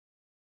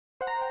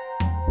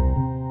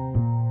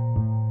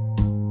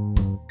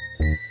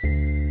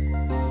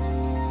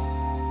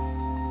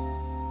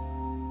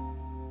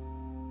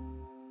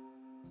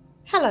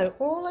Hello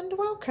all and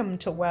welcome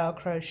to Wow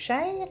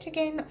Crochet yet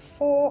again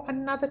for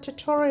another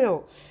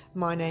tutorial.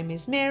 My name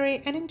is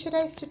Mary and in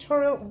today's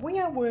tutorial we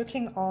are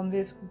working on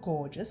this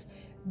gorgeous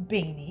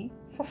beanie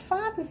for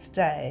Father's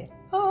Day.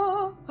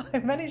 Oh, I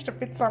managed to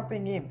fit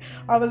something in.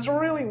 I was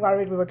really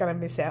worried we were going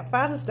to miss out.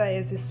 Father's Day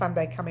is this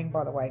Sunday coming,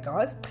 by the way,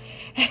 guys.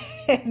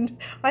 And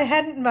I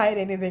hadn't made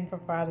anything for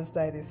Father's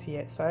Day this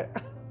year, so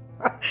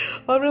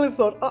I really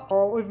thought,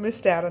 uh-oh, we've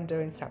missed out on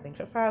doing something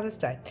for Father's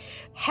Day.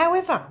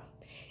 However,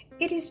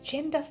 it is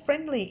gender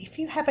friendly. If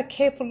you have a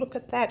careful look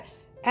at that,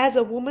 as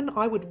a woman,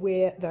 I would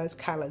wear those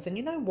colours. And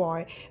you know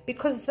why?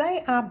 Because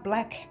they are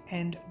black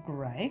and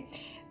grey.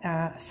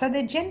 So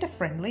they're gender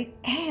friendly.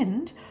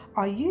 And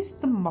I used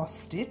the moss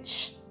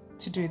stitch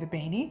to do the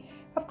beanie.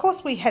 Of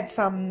course, we had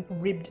some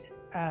ribbed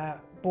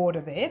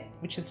border there,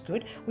 which is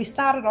good. We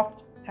started off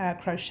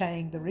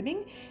crocheting the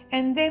ribbing.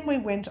 And then we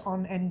went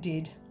on and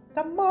did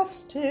the moss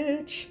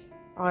stitch.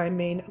 I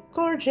mean,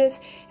 gorgeous.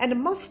 And a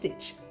moss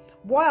stitch.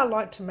 Why I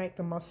like to make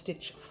the moss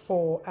stitch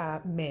for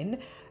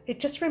men,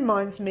 it just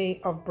reminds me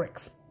of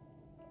bricks.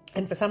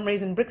 And for some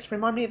reason, bricks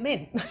remind me of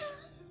men.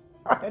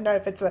 I don't know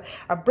if it's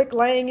a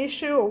bricklaying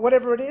issue or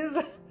whatever it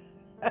is.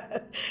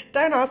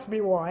 Don't ask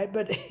me why,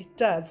 but it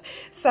does.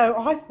 So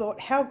I thought,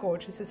 how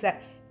gorgeous is that?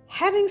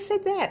 Having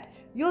said that,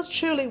 yours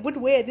truly would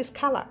wear this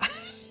colour.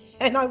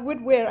 And I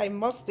would wear a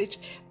moss stitch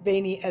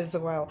beanie as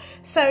well.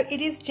 So it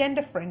is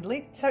gender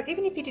friendly. So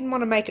even if you didn't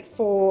want to make it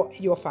for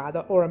your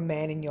father or a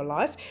man in your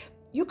life,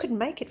 you could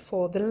make it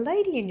for the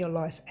lady in your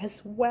life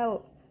as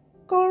well.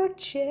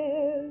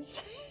 Gorgeous.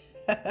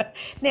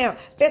 Now,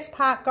 best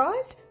part,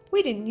 guys,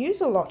 we didn't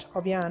use a lot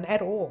of yarn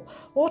at all.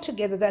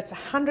 Altogether, that's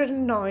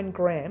 109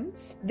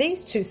 grams.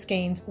 These two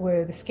skeins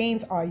were the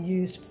skeins I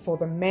used for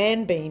the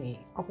Man Beanie.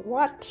 Oh,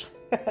 what?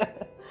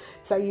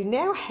 So you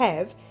now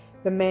have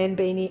the Man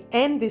Beanie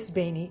and this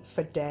beanie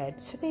for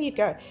Dad. So there you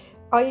go.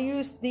 I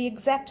used the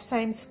exact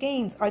same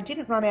skeins. I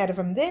didn't run out of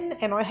them then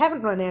and I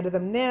haven't run out of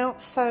them now.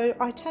 So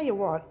I tell you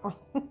what, I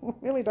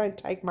really don't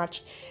take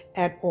much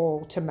at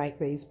all to make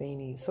these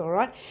beanies, all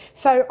right?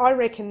 So I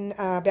reckon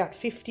about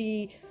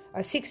 60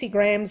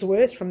 grams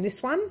worth from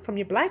this one, from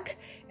your black,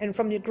 and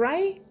from your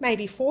grey,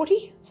 maybe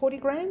 40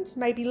 grams,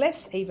 maybe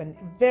less even.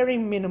 Very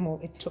minimal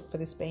it took for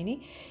this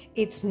beanie.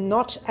 It's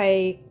not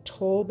a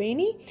tall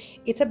beanie.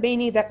 It's a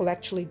beanie that will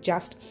actually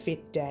just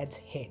fit Dad's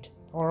head.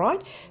 All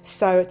right,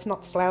 so it's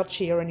not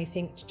slouchy or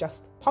anything, it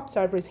just pops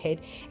over his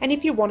head. And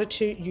if you wanted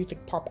to, you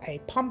could pop a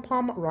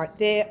pom-pom right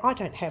there. I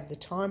don't have the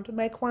time to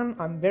make one.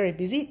 I'm very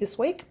busy this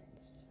week.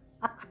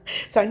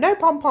 So no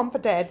pom-pom for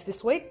Dads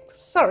this week,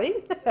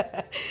 sorry.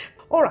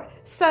 All right,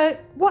 so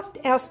what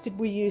else did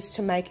we use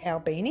to make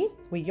our beanie?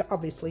 We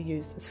obviously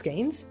used the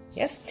skeins,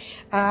 yes.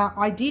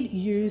 I did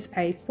use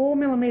a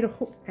 4mm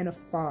hook and a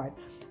 5.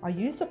 I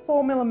used a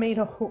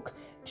 4mm hook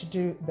to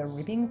do the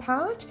ribbing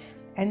part.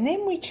 And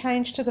then we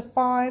changed to the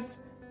 5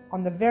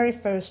 on the very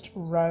first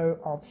row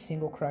of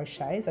single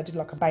crochets. I did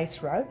like a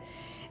base row.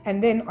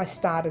 And then I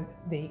started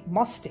the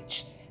moss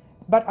stitch.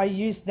 But I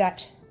used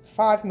that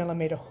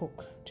 5mm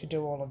hook to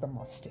do all of the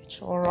moss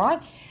stitch. All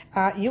right.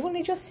 You will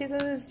need your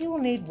scissors. You will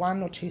need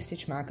 1 or 2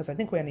 stitch markers. I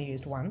think we only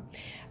used 1.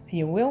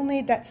 You will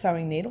need that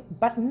sewing needle,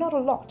 but not a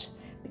lot,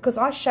 because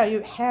I show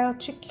you how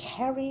to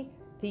carry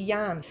the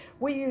yarn.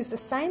 We use the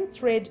same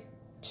thread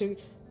to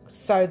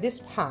sew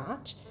this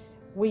part.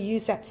 We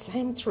use that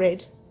same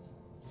thread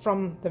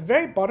from the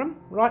very bottom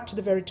right to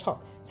the very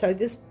top. So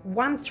this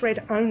one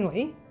thread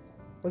only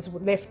was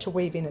left to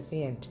weave in at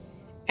the end.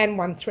 And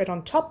one thread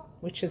on top,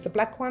 which is the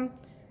black one.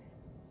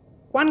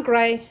 One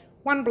grey,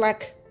 one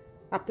black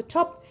up the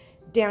top.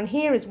 Down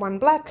here is one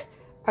black.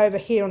 Over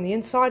here on the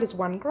inside is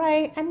one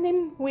grey. And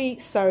then we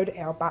sewed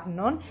our button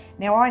on.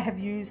 Now I have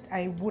used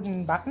a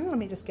wooden button. Let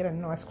me just get a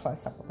nice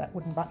close-up of that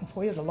wooden button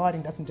for you. The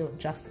lighting doesn't do it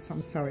justice.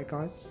 I'm sorry,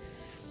 guys.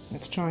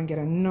 Let's try and get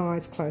a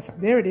nice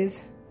close-up. There it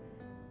is.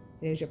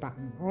 There's your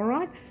button. All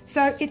right.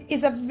 So it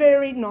is a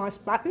very nice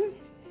button.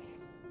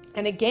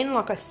 And again,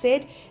 like I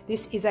said,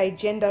 this is a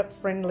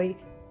gender-friendly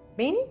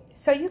beanie.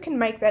 So you can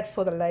make that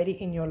for the lady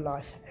in your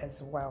life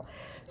as well.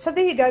 So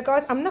there you go,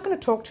 guys. I'm not going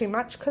to talk too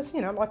much because,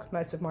 you know, like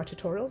most of my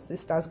tutorials,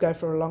 this does go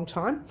for a long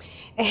time.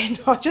 And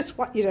I just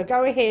want you to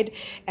go ahead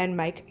and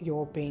make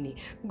your beanie.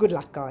 Good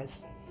luck,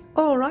 guys.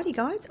 Alrighty,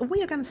 guys.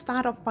 We are going to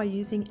start off by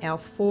using our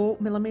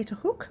 4mm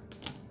hook.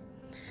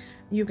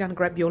 You're going to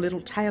grab your little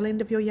tail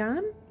end of your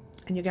yarn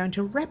and you're going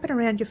to wrap it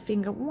around your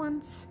finger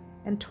once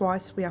and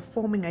twice. We are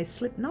forming a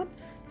slip knot,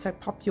 so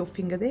pop your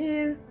finger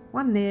there,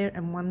 one there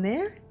and one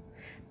there.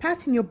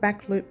 Passing your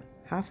back loop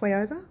halfway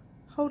over,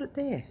 hold it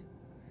there.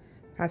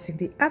 Passing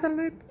the other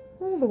loop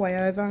all the way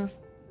over,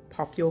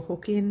 pop your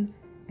hook in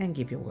and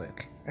give your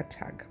work a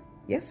tug.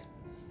 Yes?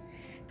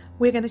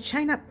 We're going to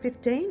chain up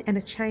 15 and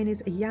a chain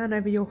is a yarn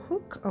over your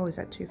hook. Oh, is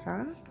that too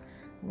far?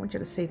 I want you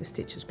to see the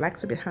stitches.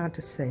 Black's a bit hard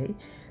to see.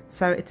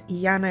 So it's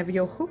yarn over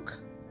your hook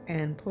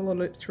and pull a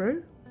loop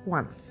through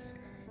once,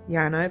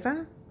 yarn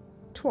over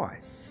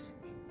twice,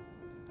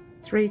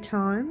 3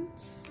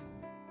 times,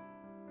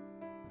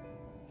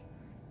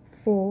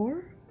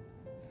 4,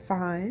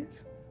 5,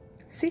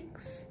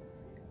 6,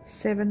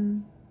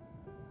 7,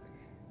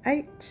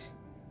 8,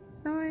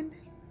 9,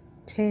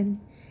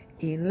 10,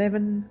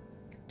 11,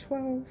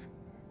 12,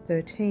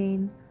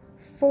 13,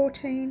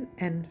 14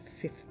 and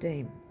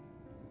 15.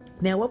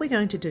 Now what we're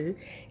going to do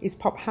is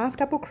pop half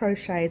double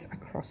crochets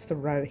across the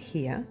row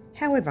here.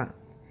 However,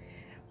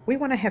 we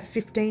want to have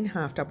 15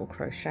 half double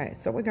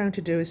crochets. So what we're going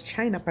to do is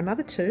chain up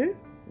another 2,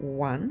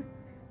 1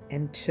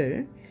 and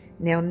 2.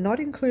 Now not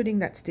including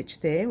that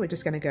stitch there, we're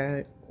just going to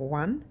go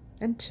 1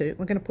 and 2.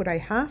 We're going to put a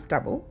half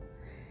double,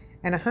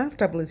 and a half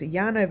double is a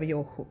yarn over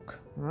your hook,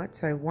 right?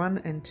 So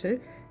 1 and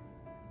 2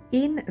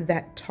 in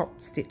that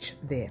top stitch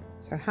there.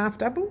 So half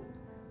double,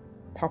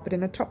 pop it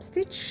in a top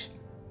stitch,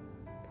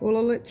 pull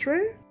a loop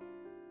through,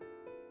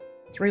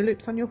 3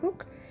 loops on your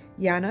hook,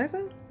 yarn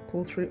over,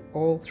 pull through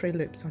all 3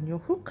 loops on your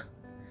hook.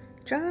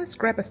 Just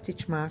grab a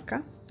stitch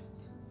marker,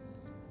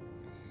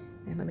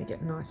 and let me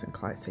get nice and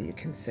close so you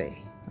can see.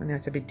 I know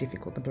it's a bit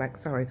difficult, the black,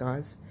 sorry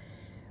guys.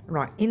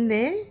 Right, in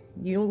there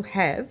you'll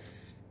have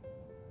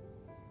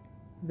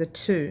the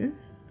 2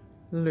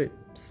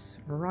 loops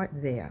right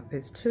there.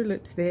 There's 2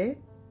 loops there,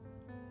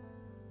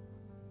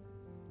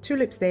 2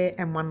 loops there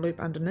and 1 loop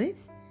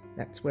underneath.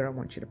 That's where I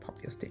want you to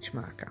pop your stitch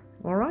marker.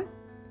 All right,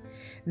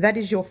 that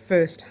is your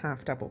first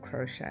half double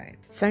crochet.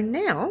 So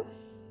now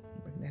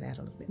bring that out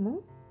a little bit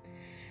more.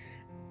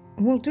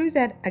 We'll do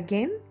that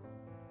again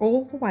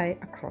all the way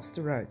across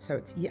the row. So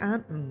it's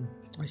yarn,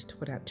 I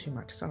took it out too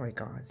much, sorry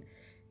guys.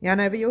 Yarn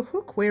over your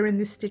hook, we're in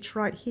this stitch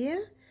right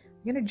here.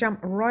 You're going to jump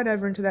right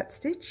over into that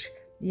stitch,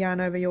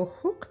 yarn over your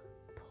hook,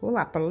 pull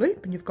up a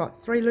loop, and you've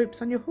got 3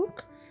 loops on your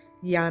hook,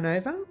 yarn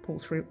over, pull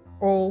through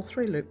all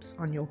 3 loops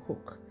on your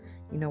hook.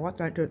 You know what,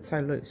 don't do it so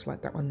loose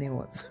like that one there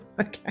was.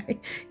 Okay,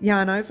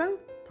 yarn over,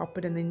 pop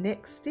it in the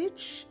next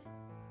stitch,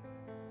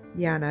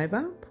 yarn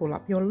over, pull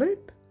up your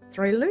loop,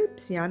 3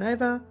 loops, yarn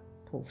over,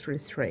 pull through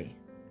 3.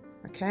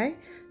 Okay,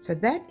 so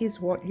that is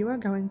what you are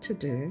going to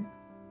do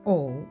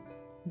all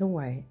the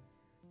way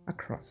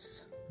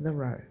across the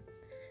row.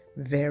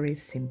 Very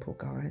simple,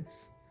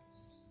 guys.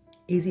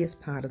 Easiest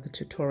part of the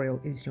tutorial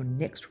is your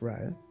next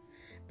row,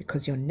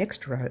 because your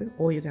next row,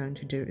 all you're going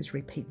to do is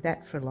repeat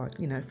that for, like,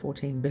 you know,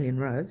 14 billion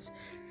rows.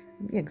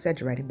 I'm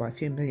exaggerating by a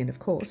few million, of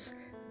course,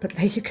 but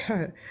there you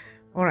go.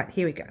 All right,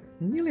 here we go.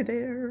 Nearly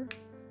there.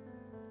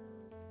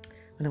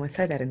 I know I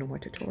say that in all my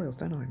tutorials,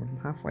 don't I? When I'm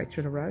halfway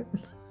through the row.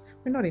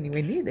 We're not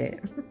anywhere near there.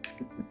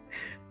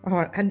 All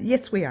right, and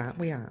yes, we are.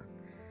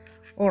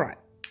 All right,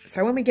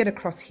 so when we get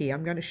across here,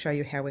 I'm going to show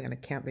you how we're going to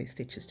count these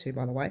stitches too,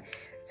 by the way.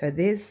 So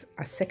there's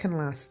a second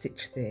last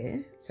stitch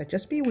there. So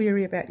just be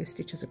wary about your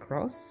stitches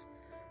across.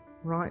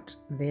 Right,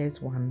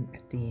 there's one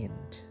at the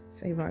end.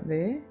 See right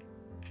there?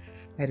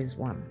 That is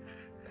 1.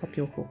 Pop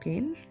your hook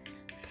in,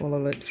 pull a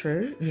loop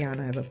through, yarn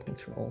over, pull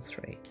through all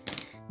 3.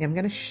 Now I'm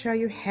going to show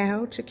you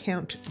how to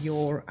count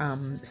your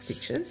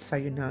stitches so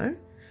you know.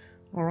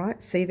 All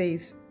right, see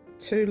these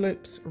 2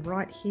 loops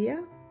right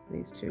here?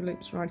 These 2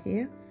 loops right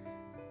here?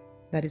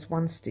 That is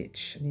 1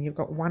 stitch, and then you've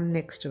got 1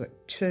 next to it.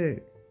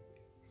 2,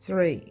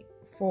 3,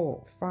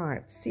 4,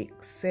 5,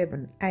 6,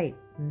 7, 8,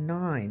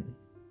 9,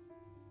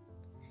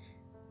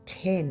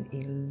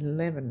 10,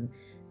 11,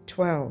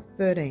 12,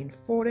 13,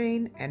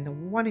 14, and the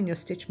 1 in your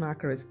stitch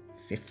marker is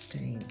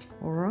 15.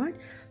 All right,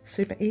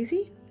 super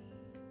easy.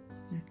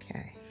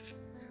 Okay,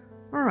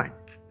 all right,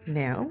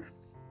 now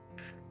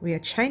we are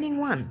chaining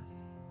 1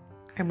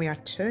 and we are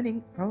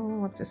turning.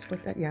 Oh, I've just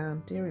split that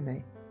yarn, dearie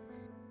me.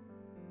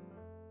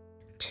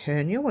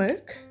 Turn your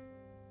work.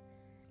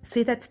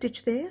 See that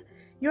stitch there?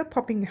 You're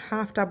popping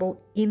half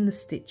double in the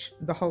stitch,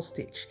 the whole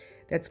stitch.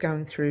 That's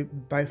going through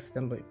both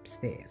the loops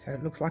there. So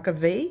it looks like a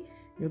V.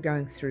 You're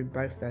going through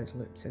both those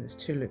loops. So there's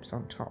 2 loops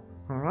on top.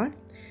 All right.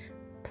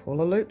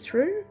 Pull a loop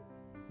through,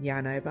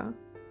 yarn over,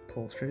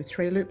 pull through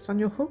 3 loops on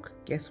your hook.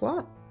 Guess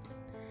what?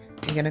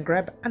 You're going to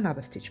grab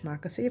another stitch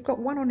marker. So you've got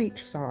 1 on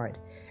each side.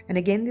 And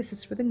again, this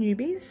is for the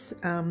newbies.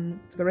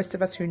 For the rest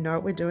of us who know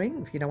what we're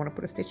doing, if you don't want to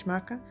put a stitch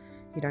marker,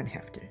 you don't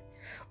have to.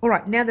 All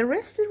right, now the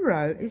rest of the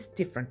row is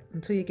different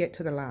until you get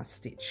to the last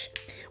stitch.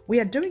 We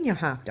are doing your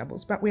half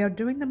doubles, but we are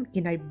doing them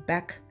in a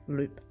back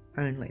loop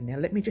only. Now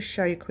let me just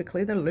show you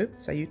quickly the loop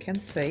so you can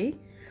see,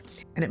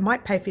 and it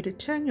might pay for you to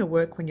turn your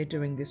work when you're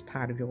doing this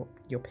part of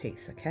your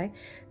piece, okay?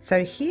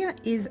 So here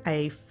is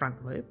a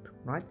front loop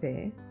right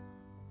there,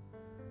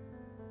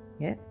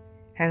 yeah,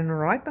 and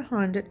right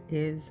behind it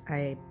is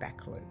a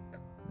back loop.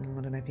 I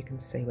don't know if you can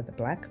see with the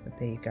black, but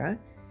there you go.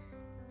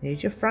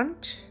 There's your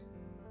front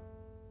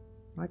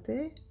right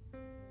there,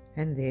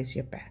 and there's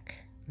your back.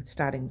 I'm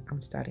starting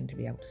to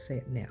be able to see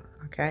it now,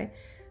 okay?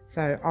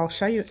 So I'll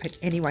show you it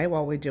anyway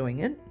while we're doing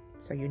it,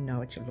 so you know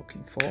what you're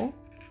looking for.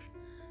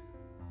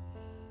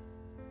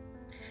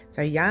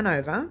 So yarn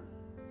over.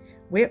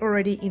 We're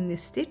already in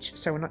this stitch,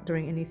 so we're not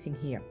doing anything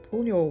here.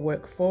 Pull your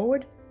work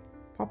forward,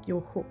 pop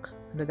your hook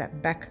under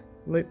that back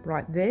loop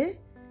right there,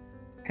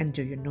 and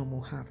do your normal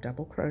half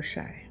double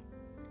crochet.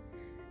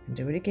 And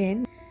do it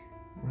again,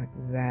 like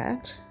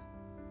that.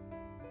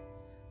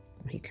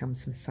 Here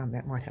comes some sun,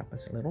 that might help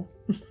us a little.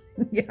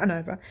 Yarn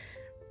over,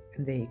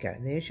 and there you go.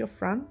 There's your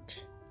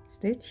front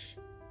stitch,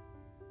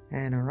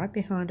 and right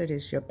behind it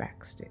is your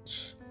back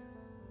stitch.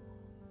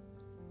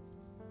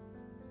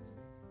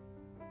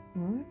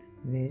 Right,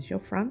 there's your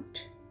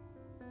front,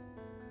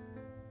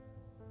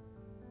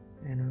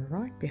 and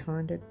right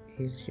behind it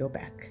is your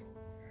back.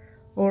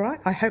 Alright,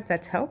 I hope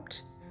that's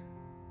helped,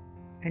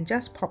 and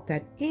just pop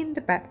that in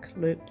the back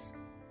loops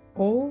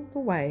all the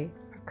way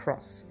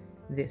across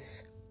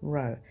this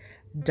row.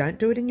 Don't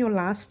do it in your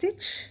last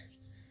stitch,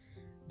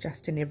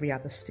 just in every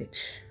other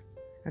stitch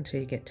until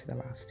you get to the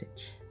last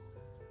stitch.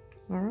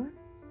 Alright,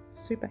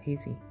 super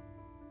easy.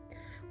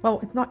 Well,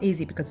 it's not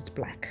easy because it's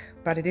black,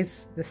 but it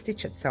is the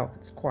stitch itself,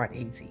 it's quite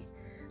easy.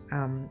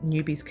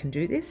 Newbies can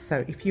do this,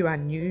 so if you are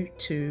new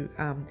to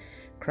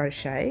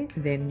crochet,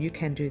 then you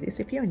can do this.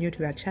 If you're new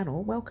to our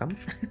channel, welcome.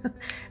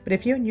 But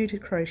if you're new to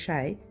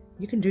crochet,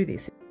 you can do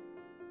this.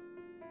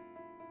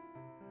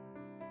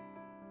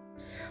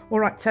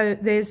 Alright, so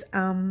there's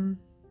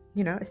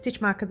you know, a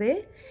stitch marker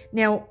there.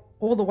 Now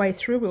all the way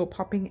through we were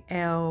popping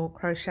our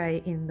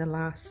crochet in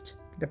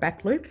the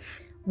back loop.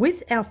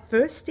 With our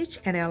first stitch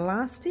and our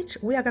last stitch,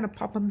 we are going to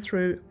pop them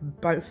through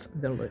both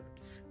the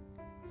loops.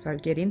 So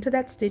get into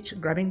that stitch,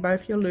 grabbing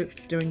both your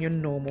loops, doing your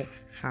normal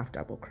half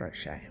double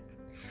crochet.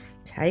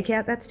 Take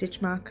out that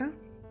stitch marker.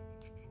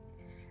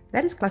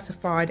 That is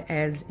classified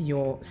as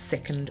your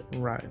second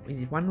row. We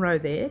did one row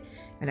there,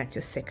 and that's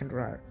your second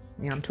row.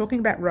 Now I'm talking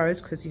about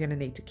rows because you're going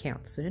to need to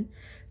count soon.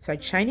 So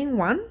chaining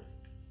one,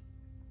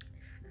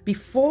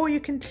 before you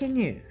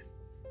continue,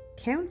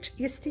 count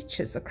your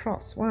stitches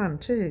across 1,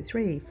 2,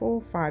 3,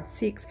 4, 5,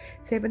 6,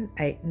 7,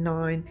 8,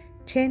 9,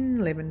 10,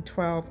 11,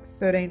 12,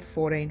 13,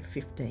 14,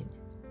 15.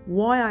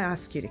 Why I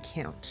ask you to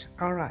count?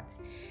 All right,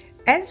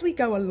 as we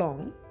go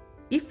along,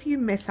 if you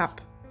mess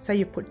up, say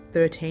you put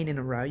 13 in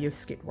a row, you've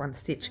skipped one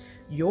stitch,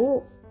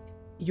 your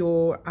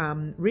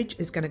ridge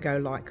is going to go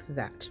like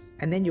that,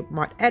 and then you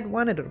might add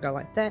one, it'll go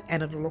like that,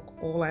 and it'll look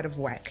all out of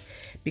whack.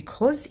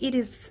 Because it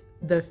is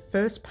the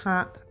first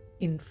part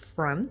in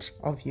front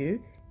of you,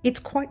 it's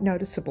quite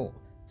noticeable.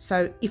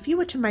 So if you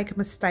were to make a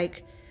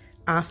mistake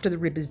after the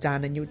rib is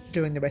done and you're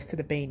doing the rest of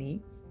the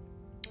beanie,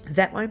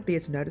 that won't be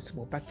as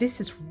noticeable, but this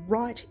is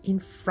right in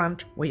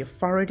front where your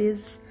forehead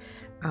is,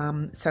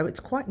 so it's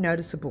quite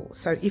noticeable.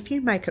 So if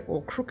you make it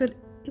all crooked,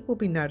 it will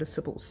be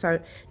noticeable. So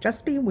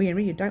just be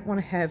wary, you don't want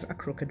to have a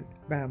crooked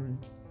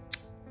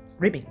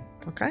ribbing.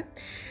 Okay,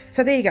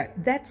 so there you go,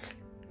 that's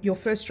your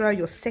first row.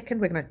 Your second,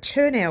 we're going to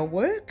turn our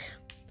work.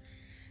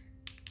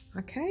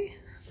 Okay,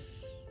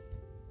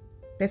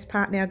 best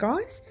part now,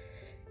 guys,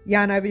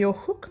 yarn over your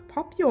hook,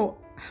 pop your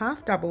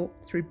half double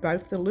through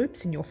both the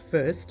loops in your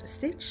first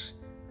stitch,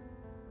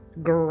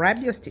 grab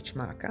your stitch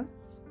marker,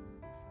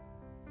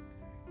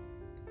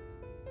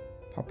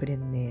 pop it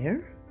in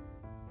there.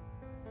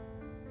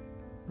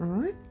 All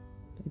right,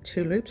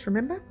 2 loops,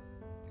 remember?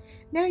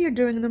 Now you're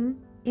doing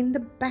them in the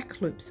back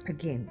loops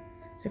again.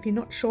 So if you're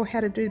not sure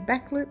how to do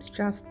back loops,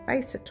 just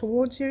face it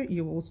towards you.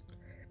 You will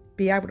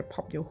be able to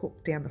pop your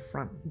hook down the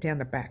front, down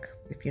the back,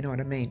 if you know what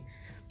I mean.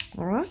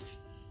 All right,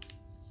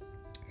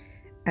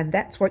 and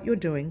that's what you're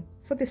doing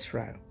for this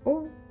row,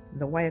 all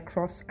the way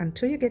across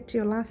until you get to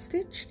your last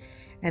stitch.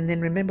 And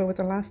then remember, with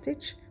the last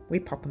stitch, we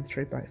pop them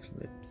through both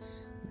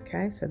loops.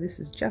 Okay, so this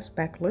is just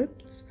back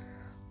loops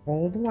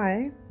all the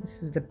way.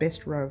 This is the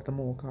best row of them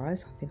all,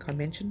 guys. I think I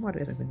mentioned, might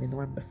have been the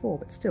one before,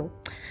 but still.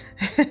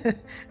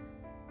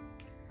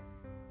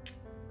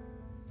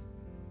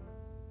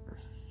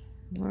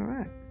 All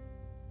right.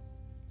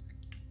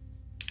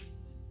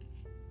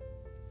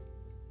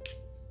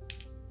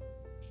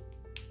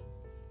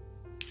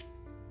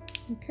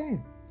 Okay,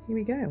 here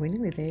we go. We're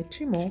nearly there.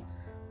 2 more.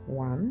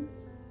 1.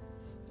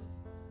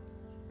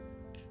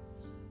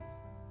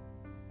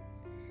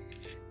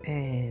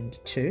 And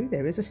 2.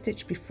 There is a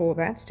stitch before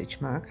that stitch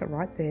marker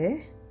right there.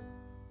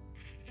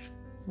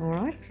 All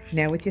right,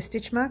 now with your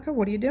stitch marker,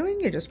 what are you doing?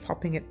 You're just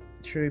popping it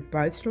through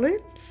both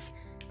loops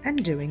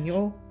and doing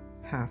your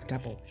half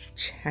double.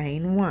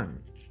 Chain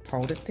 1,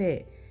 hold it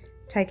there,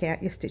 take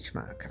out your stitch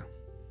marker.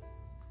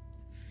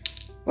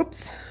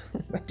 Whoops,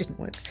 that didn't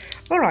work.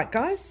 All right,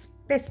 guys,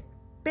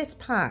 best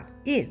part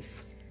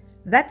is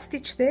that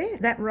stitch there,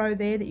 that row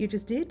there that you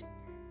just did.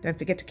 Don't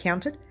forget to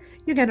count it.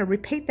 You're going to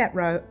repeat that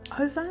row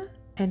over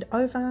and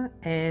over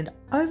and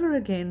over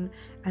again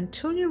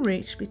until you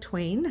reach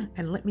between,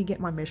 and let me get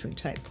my measuring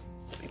tape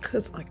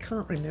because I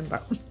can't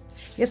remember.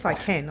 Yes, I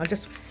can. I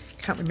just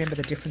can't remember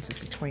the differences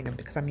between them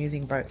because I'm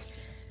using both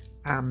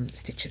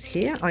stitches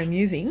here. I'm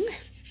using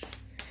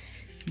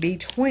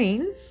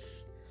between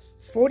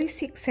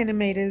 46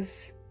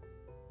 centimeters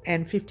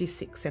and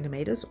 56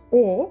 centimeters,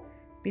 or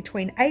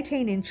between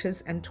 18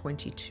 inches and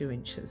 22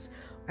 inches.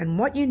 And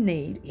what you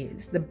need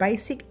is, the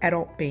basic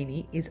adult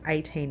beanie is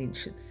 18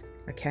 inches.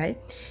 Okay,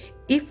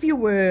 if you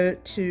were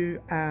to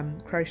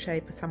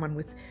crochet for someone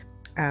with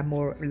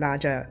more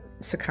larger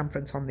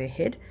circumference on their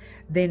head,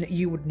 then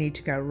you would need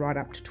to go right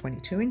up to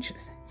 22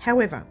 inches.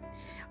 However,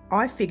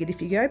 I figured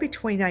if you go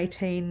between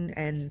 18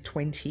 and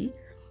 20,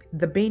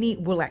 the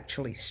beanie will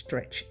actually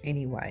stretch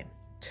anyway.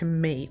 To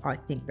me, I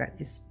think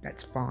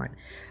that's fine.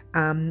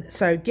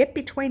 So get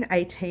between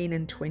 18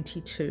 and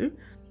 22.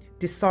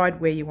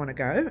 decide where you want to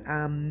go.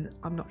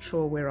 I'm not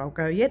sure where I'll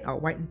go yet. I'll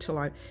wait until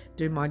I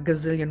do my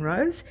gazillion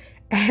rows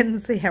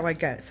and see how I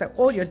go. So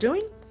all you're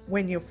doing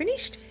when you're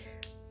finished,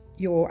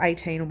 your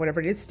 18 or whatever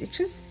it is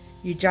stitches,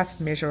 you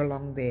just measure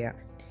along there.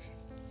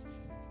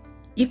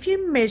 If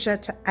you measure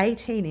to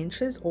 18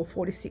 inches or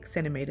 46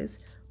 centimeters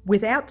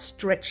without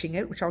stretching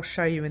it, which I'll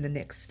show you in the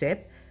next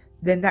step,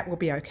 then that will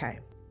be okay.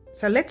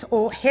 So let's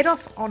all head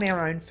off on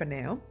our own for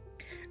now.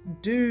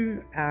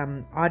 Do,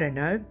 I don't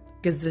know,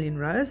 gazillion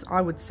rows.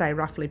 I would say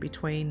roughly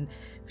between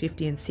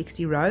 50 and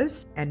 60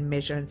 rows, and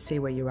measure and see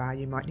where you are.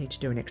 You might need to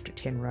do an extra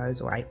 10 rows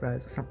or 8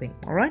 rows or something.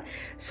 All right,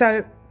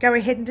 so go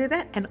ahead and do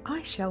that, and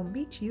I shall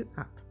meet you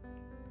up.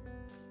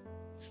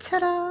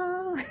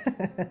 Ta-da!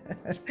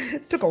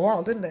 Took a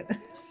while, didn't it?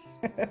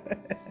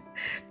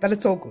 But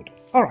it's all good.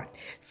 All right,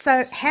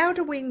 so how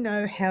do we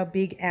know how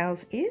big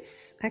ours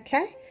is?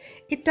 Okay,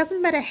 it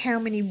doesn't matter how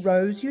many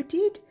rows you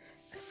did,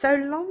 so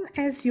long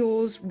as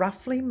yours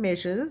roughly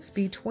measures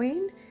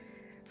between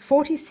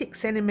 46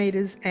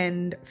 centimeters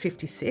and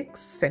 56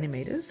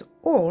 centimeters,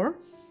 or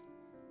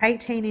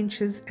 18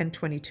 inches and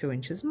 22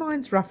 inches.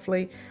 Mine's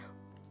roughly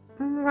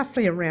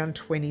around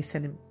 20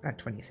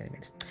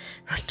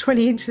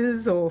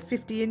 inches or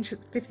 50 inches,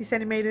 50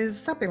 centimeters,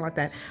 something like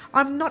that.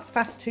 I'm not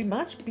fussed too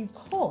much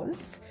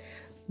because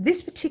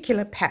this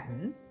particular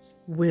pattern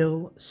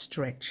will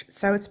stretch.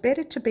 So it's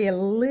better to be a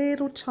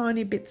little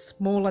tiny bit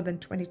smaller than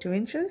 22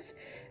 inches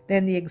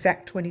than the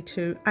exact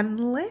 22,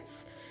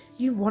 unless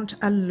you want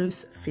a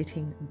loose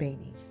fitting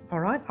beanie. All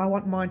right, I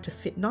want mine to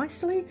fit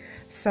nicely,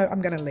 so I'm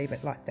going to leave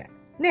it like that.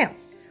 Now,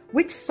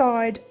 which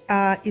side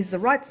is the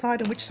right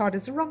side and which side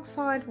is the wrong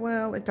side?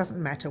 Well, it doesn't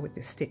matter with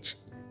this stitch.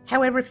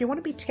 However, if you want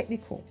to be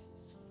technical,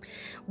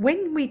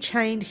 when we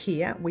chained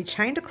here, we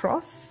chained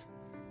across,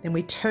 then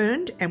we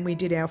turned and we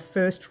did our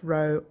first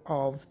row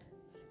of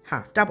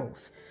half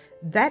doubles.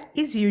 That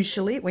is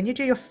usually, when you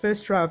do your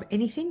first row of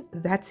anything,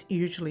 that's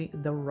usually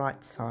the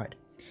right side.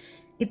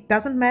 It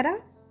doesn't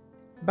matter,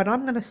 but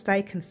I'm going to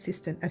stay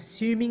consistent,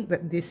 assuming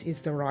that this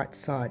is the right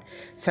side.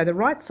 So the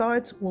right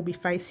sides will be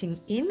facing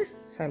in,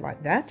 so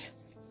like that.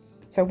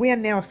 So we are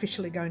now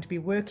officially going to be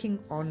working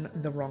on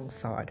the wrong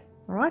side.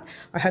 All right,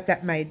 I hope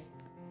that made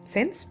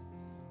sense.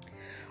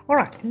 All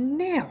right,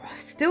 now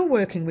still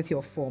working with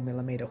your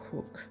 4mm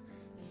hook,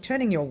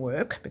 turning your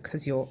work,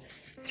 because your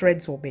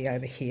threads will be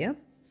over here,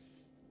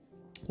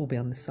 will be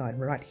on the side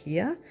right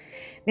here.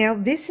 Now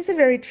this is a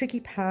very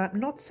tricky part,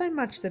 not so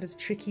much that it's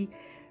tricky,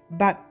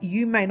 but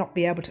you may not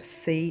be able to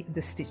see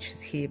the stitches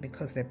here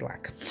because they're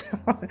black.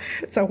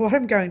 So what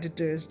I'm going to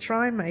do is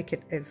try and make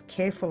it as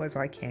careful as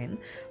I can.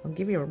 I'll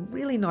give you a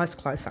really nice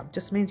close-up.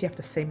 Just means you have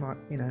to see my,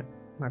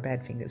 my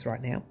bad fingers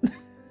right now.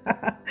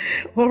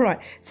 All right,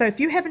 so if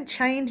you haven't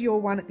chained your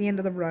one at the end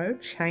of the row,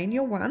 chain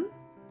your one,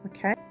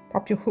 okay?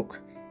 Pop your hook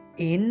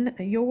in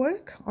your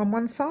work on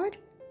one side,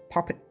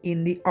 pop it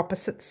in the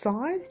opposite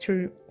side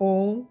through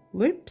all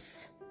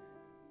loops,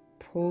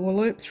 pull a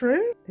loop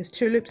through. There's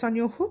 2 loops on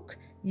your hook,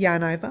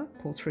 yarn over,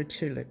 pull through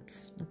 2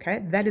 loops.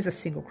 Okay, that is a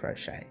single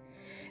crochet.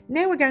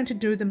 Now we're going to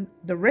do them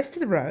the rest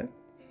of the row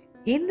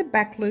in the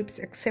back loops,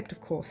 except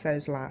of course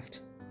those last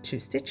 2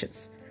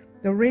 stitches.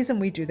 The reason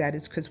we do that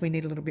is because we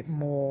need a little bit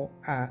more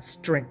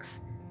strength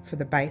for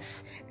the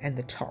base and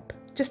the top,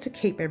 just to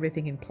keep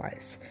everything in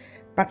place.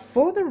 But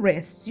for the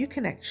rest, you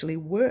can actually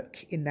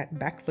work in that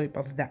back loop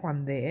of that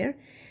one there.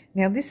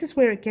 Now this is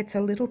where it gets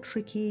a little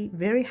tricky,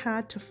 very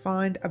hard to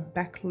find a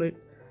back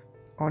loop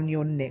on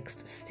your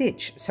next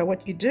stitch. So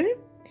what you do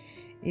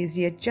is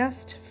you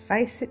just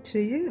face it to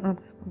you. I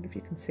wonder if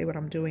you can see what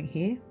I'm doing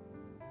here.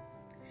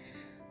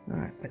 All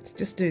right, let's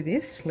just do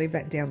this. Leave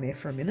that down there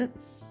for a minute.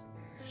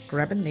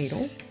 Grab a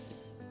needle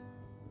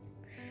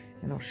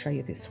and I'll show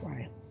you this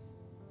way.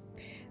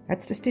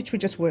 That's the stitch we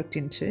just worked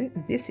into.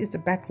 This is the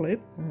back loop.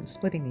 I'm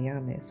splitting the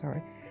yarn there,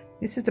 sorry.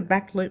 This is the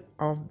back loop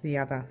of the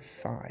other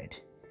side.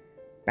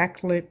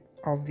 Back loop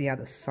of the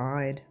other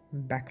side,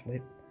 back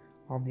loop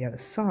of the other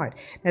side.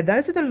 Now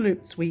those are the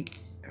loops we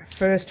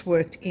first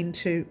worked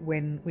into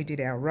when we did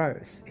our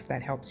rows, if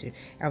that helps you,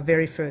 our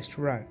very first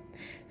row.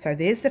 So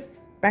there's the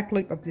back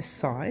loop of this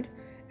side,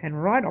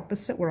 and right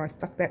opposite where I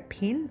stuck that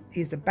pin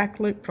is the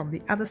back loop from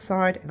the other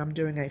side, and I'm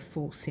doing a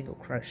full single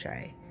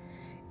crochet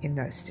in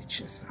those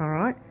stitches. All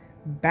right,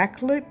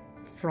 back loop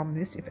from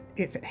this.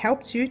 If it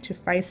helps you to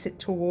face it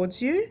towards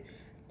you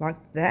like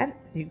that,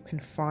 you can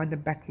find the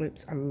back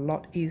loops a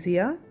lot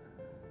easier.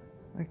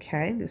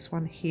 Okay, this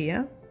one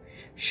here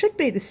should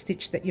be the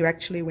stitch that you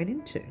actually went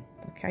into.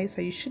 Okay,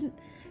 so you shouldn't,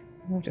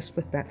 we'll just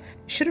split that,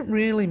 you shouldn't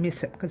really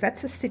miss it, because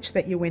that's the stitch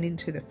that you went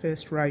into the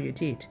first row you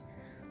did.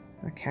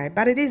 Okay,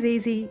 but it is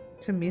easy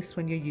to miss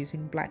when you're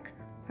using black.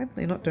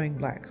 Hopefully not doing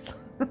black.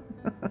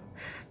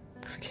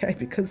 Okay,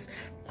 because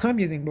I'm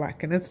using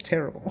black and it's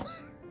terrible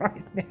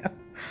right now.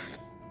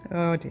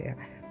 Oh dear.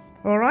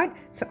 All right,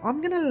 so I'm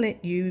going to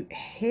let you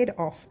head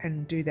off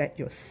and do that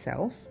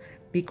yourself,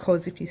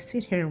 because if you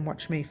sit here and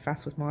watch me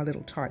fuss with my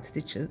little tight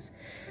stitches,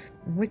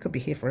 we could be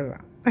here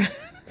forever.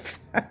 So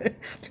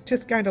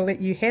just going to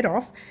let you head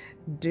off,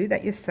 do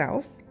that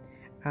yourself.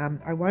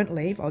 I won't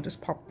leave, I'll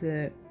just pop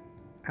the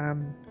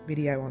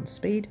video on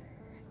speed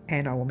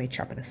and I will meet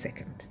you up in a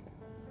second.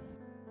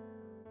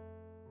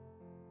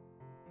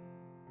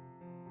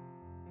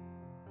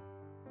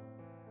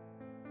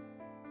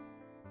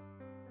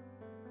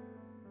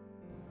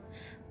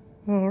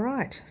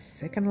 Alright,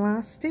 second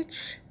last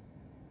stitch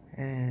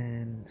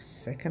and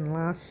second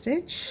last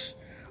stitch.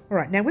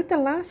 Alright, now with the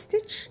last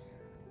stitch,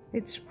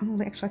 it's,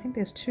 oh, actually I think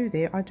there's two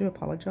there. I do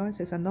apologise.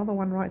 There's another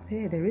one right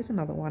there. There is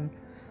another one.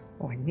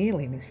 Oh, I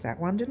nearly missed that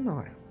one, didn't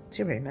I?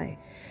 Dear me.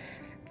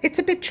 It's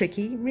a bit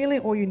tricky. Really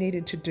all you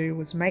needed to do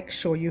was make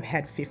sure you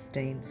had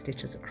 15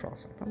 stitches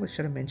across. I probably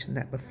should have mentioned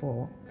that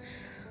before.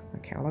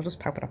 Okay, well, I'll just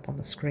pop it up on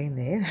the screen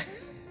there.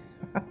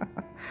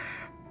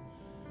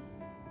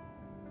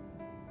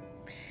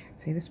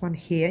 See this one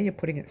here, you're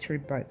putting it through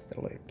both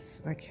the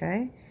loops,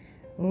 okay?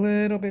 A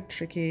little bit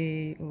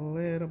tricky, a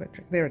little bit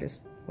tricky. There it is,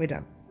 we're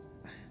done.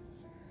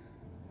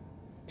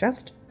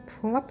 Just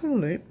pull up a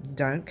loop,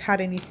 don't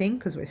cut anything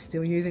because we're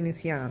still using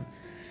this yarn,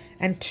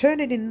 and turn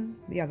it in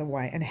the other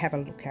way and have a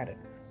look at it.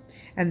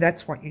 And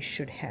that's what you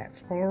should have,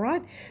 all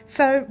right?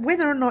 So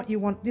whether or not you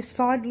want this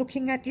side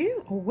looking at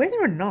you or whether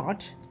or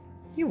not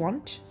you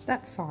want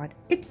that side,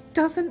 it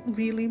doesn't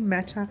really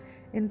matter,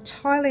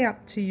 entirely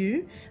up to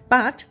you,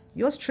 but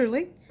yours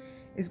truly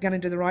is going to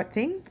do the right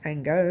thing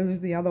and go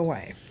the other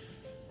way.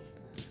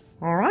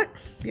 All right,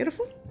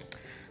 beautiful.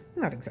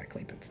 Not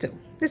exactly, but still,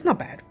 it's not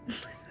bad.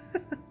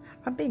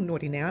 I'm being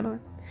naughty now, aren't I?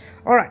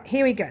 All right,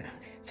 here we go.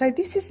 So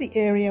this is the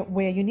area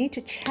where you need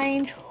to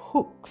change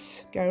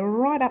hooks. Go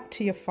right up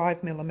to your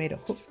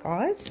 5mm hook,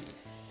 guys.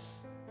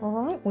 All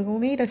right, we will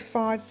need a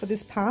 5 for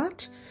this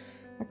part.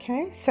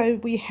 Okay, so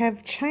we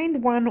have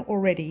chained one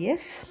already,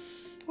 yes?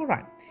 All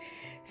right.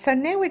 So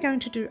now we're going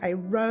to do a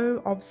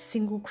row of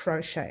single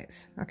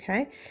crochets,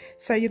 okay?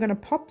 So you're going to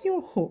pop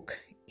your hook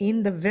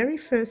in the very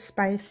first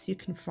space you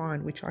can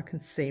find, which I can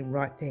see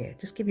right there.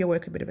 Just give your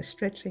work a bit of a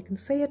stretch so you can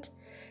see it.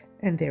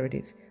 And there it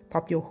is.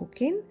 Pop your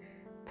hook in,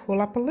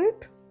 pull up a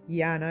loop,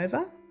 yarn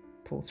over,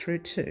 pull through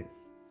 2.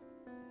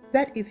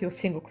 That is your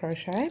single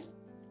crochet.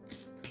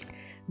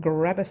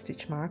 Grab a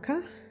stitch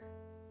marker,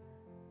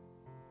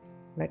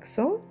 like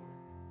so,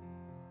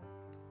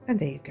 and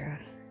there you go.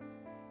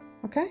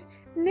 Okay,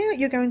 now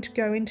you're going to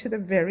go into the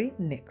very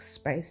next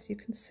space you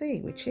can see,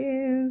 which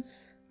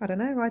is, I don't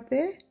know, right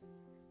there,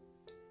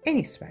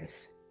 any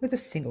space with a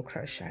single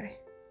crochet.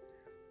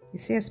 You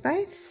see a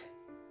space?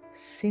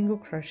 Single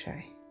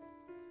crochet,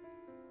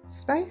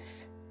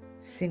 space,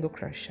 single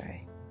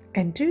crochet,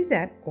 and do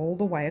that all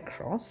the way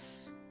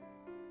across.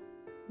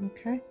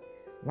 Okay,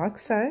 like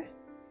so.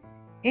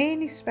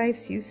 Any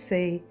space you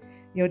see,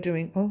 you're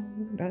doing, oh,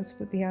 don't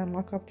split the yarn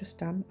like I've just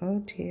done. Oh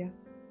dear.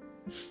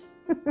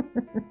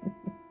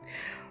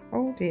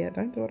 Oh dear,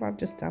 don't do what I've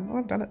just done. Oh,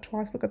 I've done it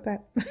twice, look at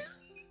that.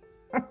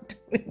 I'm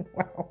doing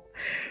well.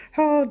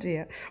 Oh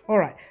dear. All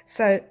right,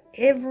 so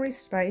every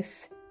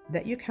space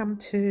that you come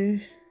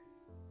to.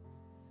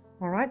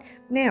 All right,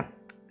 now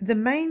the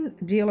main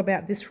deal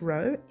about this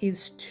row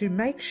is to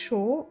make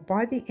sure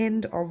by the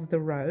end of the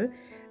row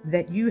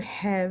that you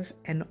have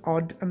an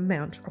odd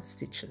amount of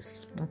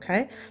stitches,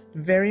 okay?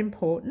 Very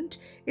important.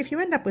 If you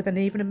end up with an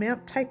even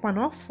amount, take one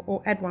off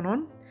or add one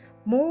on.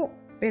 More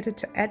better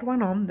to add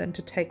one on than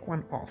to take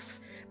one off,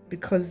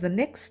 because the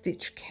next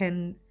stitch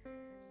can,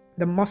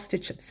 the moss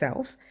stitch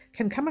itself,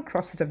 can come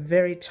across as a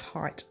very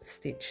tight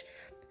stitch.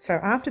 So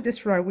after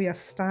this row, we are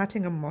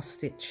starting a moss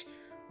stitch,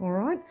 all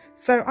right?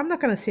 So I'm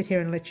not going to sit here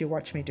and let you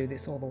watch me do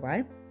this all the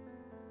way.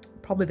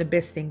 Probably the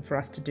best thing for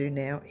us to do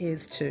now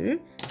is to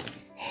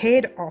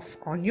head off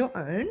on your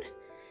own,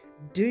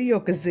 do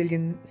your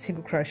gazillion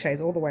single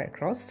crochets all the way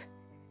across,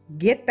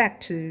 get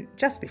back to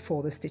just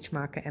before the stitch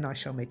marker, and I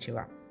shall meet you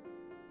up.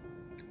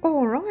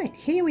 All right,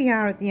 here we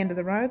are at the end of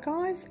the row,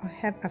 guys. I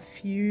have a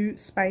few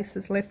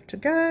spaces left to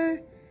go.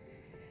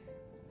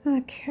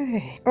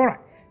 Okay, all right,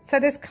 so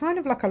there's kind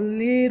of like a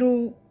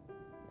little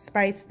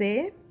space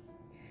there.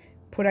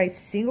 Put a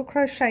single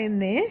crochet in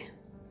there.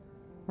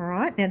 All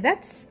right, now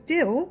that's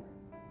still,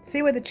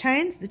 see where the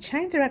chains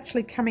are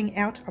actually coming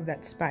out of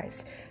that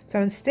space.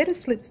 So instead of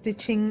slip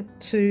stitching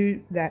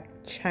to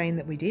that chain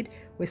that we did,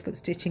 we're slip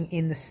stitching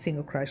in the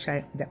single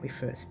crochet that we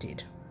first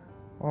did.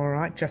 All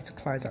right, just to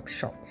close up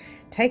shop.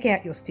 Take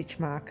out your stitch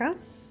marker,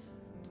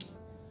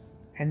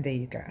 and there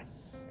you go.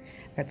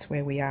 That's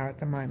where we are at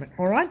the moment.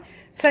 All right,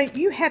 so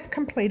you have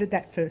completed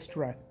that first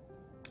row.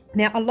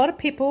 Now, a lot of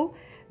people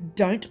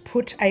don't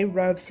put a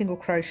row of single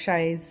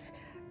crochets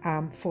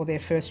for their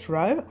first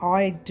row.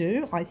 I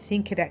do. I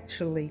think it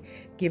actually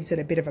gives it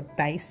a bit of a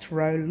base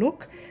row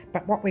look.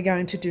 But what we're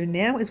going to do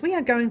now is we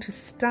are going to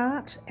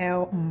start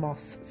our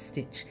moss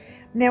stitch.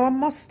 Now, a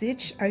moss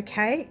stitch,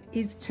 okay,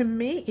 to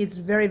me is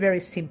very, very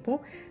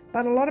simple,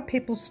 but a lot of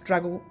people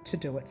struggle to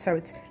do it. So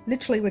it's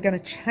literally, we're going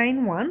to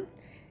chain one,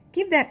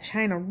 give that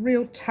chain a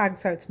real tug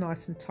so it's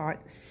nice and tight,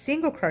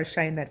 single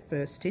crochet in that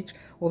first stitch,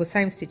 or the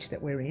same stitch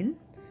that we're in,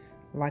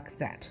 like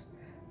that.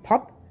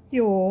 Pop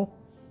your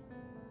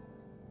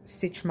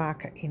stitch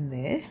marker in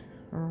there,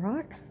 all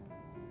right,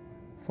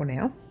 for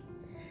now.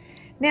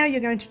 Now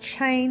you're going to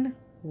chain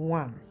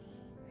 1.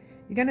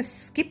 You're going to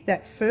skip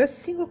that first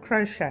single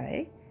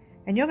crochet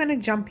and you're going to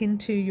jump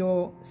into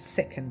your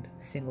second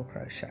single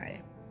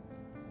crochet.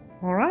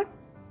 All right,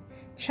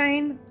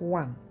 chain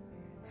 1,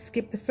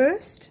 skip the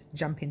first,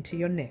 jump into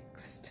your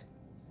next,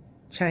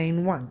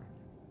 chain 1,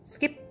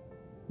 skip,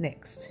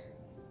 next,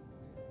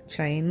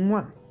 chain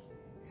 1,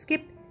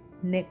 skip,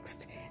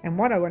 next. And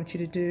what I want you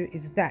to do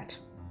is that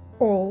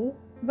all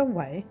the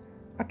way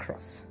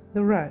across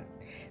the row.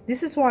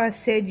 This is why I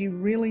said you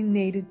really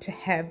needed to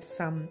have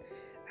some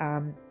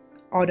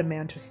odd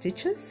amount of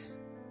stitches,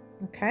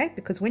 okay?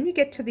 Because when you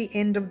get to the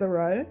end of the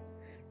row,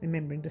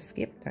 remembering to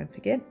skip, don't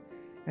forget,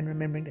 and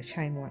remembering to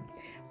chain 1.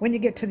 When you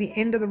get to the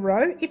end of the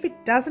row, if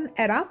it doesn't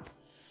add up,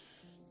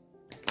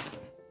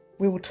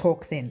 we will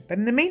talk then. But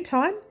in the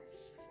meantime,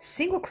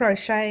 single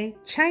crochet,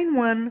 chain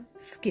 1,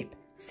 skip,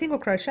 single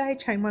crochet,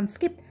 chain 1,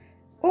 skip,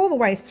 all the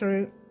way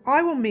through.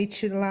 I will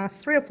meet you the last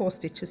 3 or 4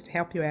 stitches to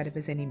help you out if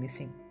there's any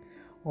missing,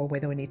 or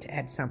whether we need to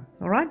add some.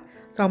 All right,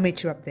 so I'll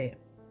meet you up there.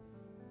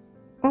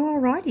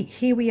 Alrighty,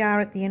 here we are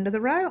at the end of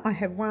the row. I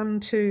have 1,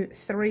 2,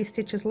 3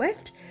 stitches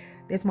left.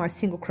 There's my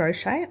single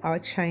crochet. I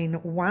chain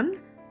 1,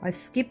 I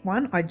skip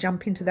 1, I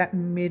jump into that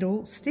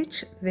middle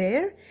stitch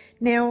there.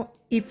 Now,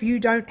 if you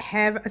don't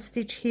have a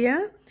stitch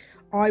here,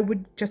 I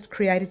would just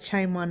create a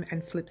chain 1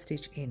 and slip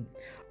stitch in.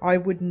 I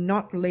would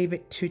not leave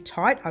it too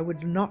tight. I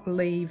would not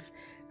leave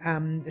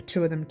the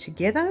 2 of them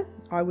together.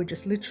 I would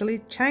just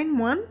literally chain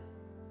 1,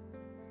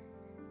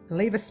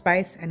 leave a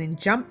space, and then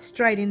jump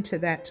straight into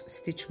that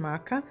stitch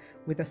marker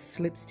with a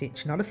slip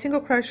stitch, not a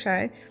single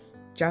crochet,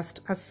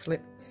 just a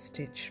slip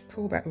stitch.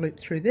 Pull that loop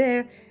through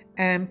there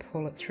and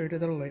pull it through to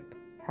the loop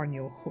on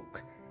your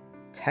hook.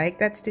 Take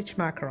that stitch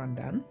marker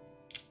undone.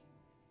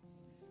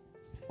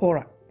 All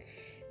right,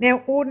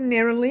 now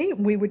ordinarily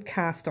we would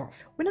cast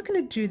off. We're not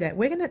going to do that.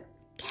 We're going to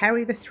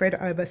carry the thread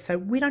over so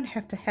we don't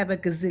have to have a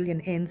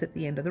gazillion ends at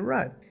the end of the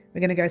row.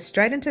 We're going to go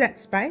straight into that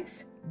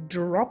space,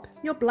 drop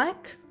your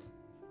black,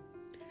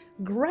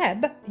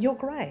 grab your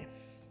grey,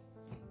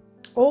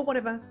 or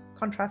whatever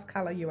contrast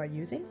color you are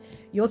using.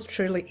 Yours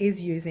truly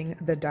is using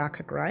the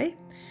darker grey.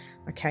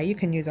 Okay, you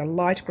can use a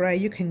light grey,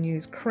 you can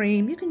use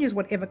cream, you can use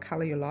whatever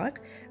color you like.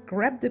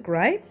 Grab the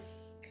grey,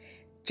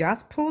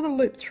 just pull the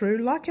loop through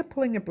like you're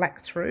pulling a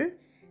black through,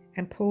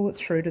 and pull it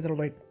through to the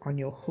loop on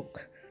your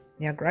hook.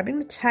 Now grabbing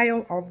the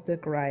tail of the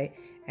grey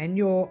and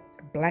your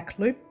black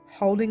loop,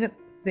 holding it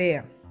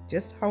there,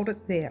 just hold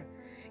it there.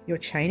 You're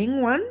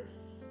chaining 1,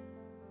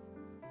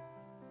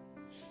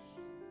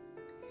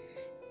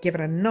 give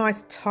it a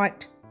nice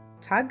tight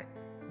tug,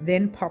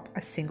 then pop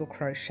a single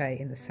crochet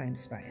in the same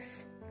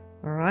space.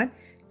 All right,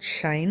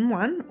 chain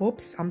 1,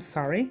 oops, I'm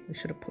sorry, we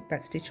should have put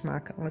that stitch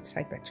marker. Let's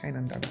take that chain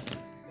undone.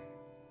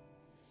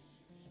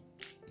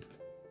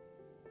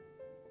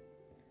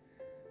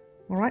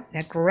 All right,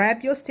 now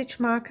grab your stitch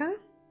marker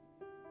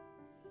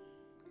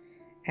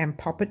and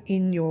pop it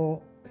in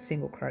your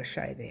single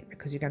crochet there,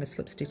 because you're going to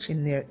slip stitch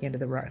in there at the end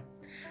of the row.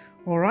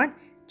 All right,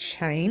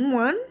 chain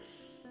 1.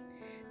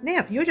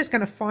 Now you're just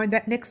going to find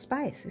that next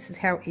space. This is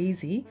how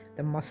easy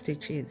the moss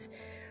stitch is.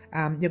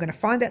 You're going to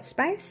find that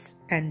space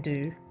and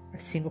do a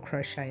single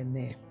crochet in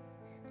there.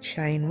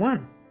 Chain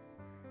 1,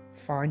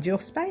 find your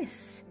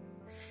space,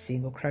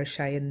 single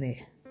crochet in there.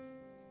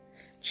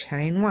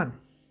 Chain 1,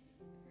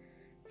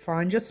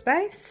 find your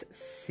space,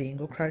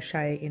 single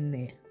crochet in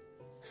there.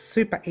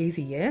 Super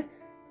easy, yeah?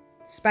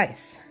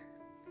 Space,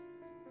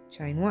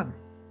 chain 1,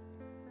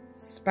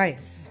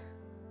 space,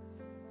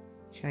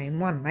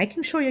 chain 1,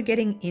 making sure you're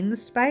getting in the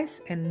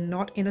space and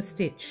not in a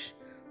stitch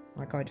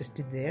like I just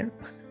did there.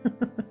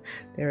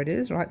 There it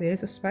is, right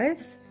there's a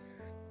space.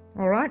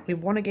 All right, we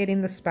want to get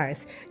in the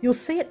space. You'll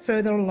see it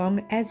further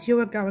along as you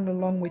are going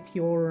along with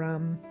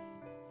your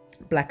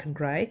black and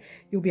grey.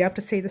 You'll be able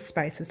to see the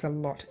spaces a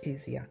lot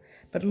easier.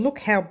 But look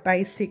how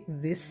basic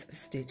this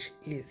stitch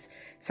is.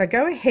 So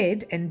go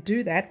ahead and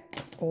do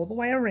that all the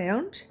way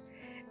around.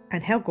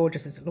 And how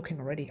gorgeous is it looking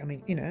already? I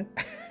mean, you know,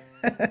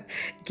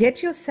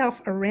 get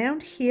yourself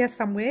around here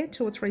somewhere,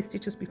 2 or 3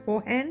 stitches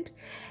beforehand,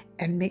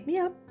 and meet me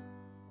up.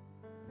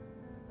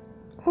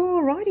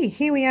 Alrighty,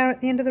 here we are at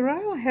the end of the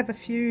row. I have a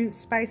few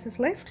spaces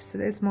left, so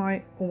there's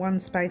my 1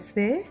 space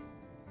there.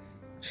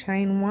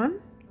 Chain 1.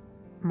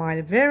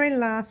 My very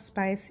last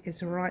space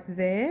is right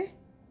there.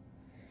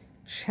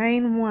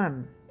 Chain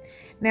 1.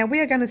 Now we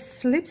are going to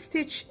slip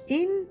stitch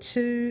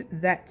into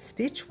that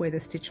stitch where the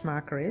stitch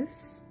marker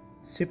is.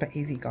 Super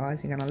easy,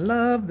 guys. You're going to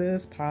love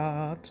this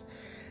part.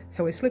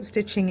 So we're slip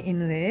stitching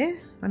in there.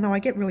 I know I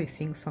get really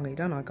sing-songy,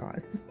 don't I,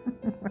 guys?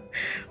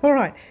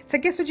 Alright, so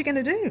guess what you're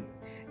going to do?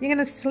 You're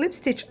going to slip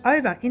stitch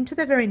over into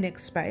the very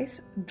next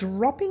space,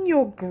 dropping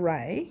your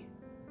grey.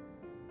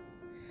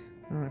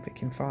 I don't know if you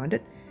can find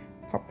it.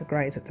 Pop the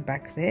greys at the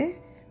back there.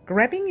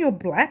 Grabbing your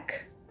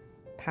black,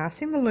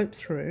 passing the loop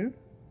through,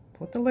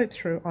 put the loop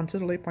through onto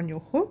the loop on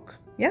your hook.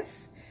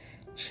 Yes.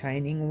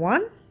 Chaining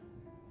 1.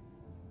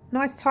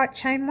 Nice tight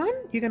chain 1.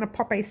 You're going to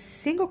pop a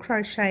single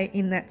crochet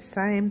in that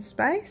same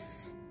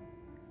space,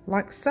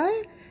 like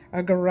so.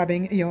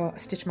 Grabbing your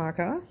stitch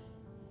marker.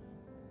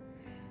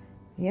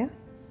 Yeah,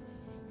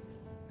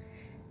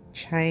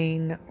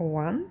 chain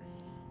 1,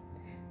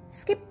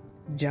 skip,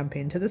 jump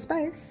into the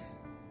space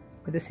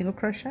with a single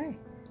crochet,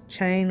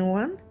 chain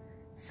 1,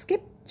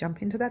 skip,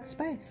 jump into that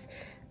space.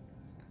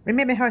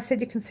 Remember how I said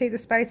you can see the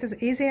spaces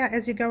easier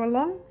as you go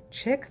along?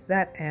 Check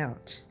that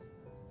out.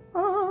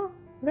 Oh,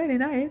 very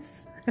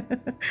nice.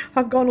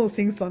 I've gone all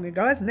sing-songy,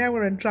 guys. Now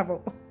we're in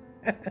trouble.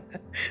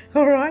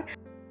 All right.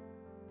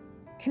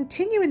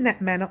 Continue in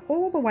that manner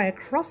all the way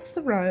across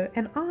the row,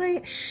 and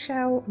I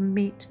shall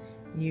meet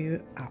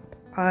you up.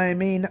 I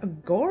mean,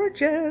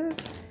 gorgeous.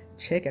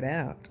 Check it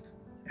out.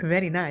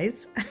 Very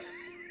nice.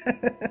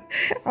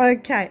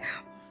 Okay.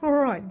 All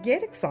right.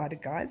 Get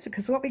excited, guys,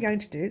 because what we're going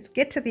to do is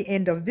get to the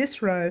end of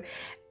this row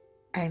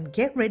and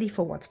get ready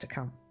for what's to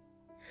come.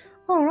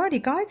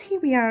 Alrighty, guys. Here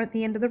we are at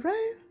the end of the row.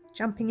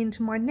 Jumping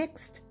into my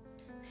next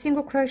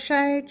single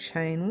crochet,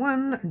 chain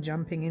 1,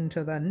 jumping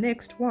into the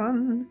next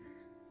one,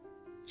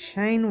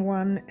 chain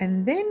 1,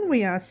 and then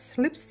we are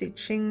slip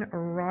stitching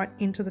right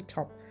into the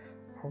top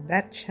of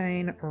that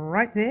chain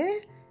right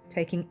there,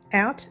 taking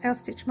out our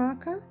stitch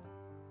marker.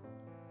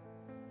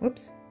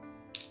 Whoops.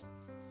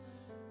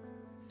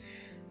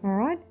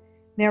 Alright,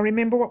 now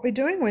remember what we're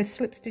doing. We're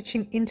slip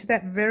stitching into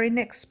that very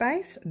next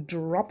space,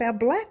 drop our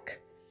black,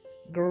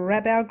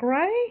 grab our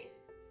grey,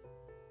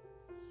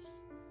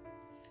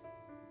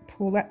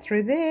 pull that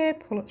through there,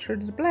 pull it through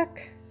to the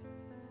black,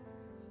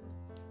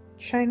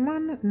 chain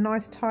 1,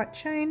 nice tight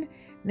chain.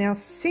 Now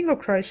single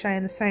crochet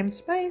in the same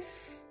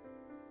space,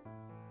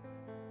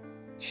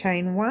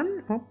 chain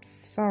 1, oops,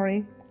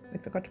 sorry, I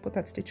forgot to put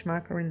that stitch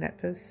marker in that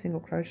first single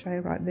crochet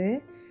right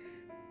there.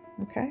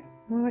 Okay,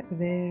 right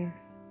there.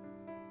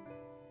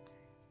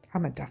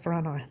 I'm a duffer,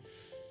 aren't I?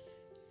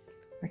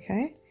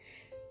 Okay,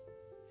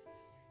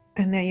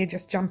 and now you're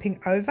just jumping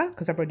over,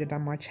 because I've already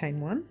done my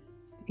chain 1,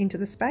 into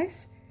the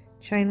space,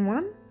 chain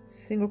 1,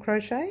 single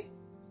crochet,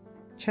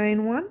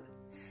 chain 1,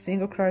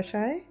 single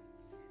crochet,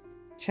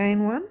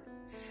 chain 1,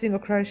 single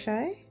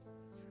crochet,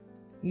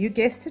 you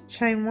guessed it,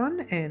 chain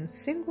 1 and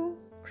single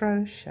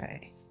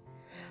crochet.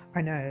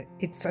 I know,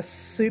 it's a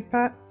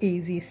super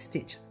easy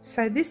stitch.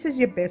 So this is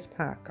your best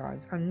part,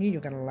 guys. I knew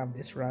you're going to love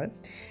this row,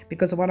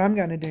 because what I'm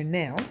going to do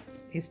now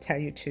is tell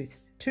you two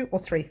or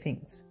three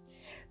things.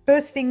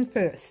 First thing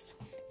first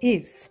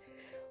is,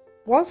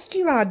 whilst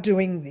you are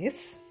doing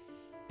this,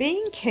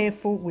 being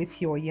careful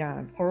with your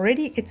yarn.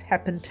 Already it's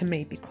happened to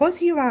me,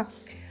 because you are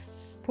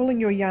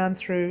pulling your yarn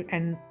through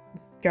and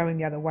going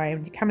the other way,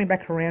 and you're coming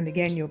back around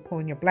again, you're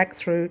pulling your black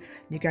through,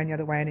 you're going the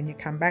other way, and then you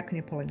come back and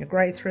you're pulling your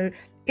grey through.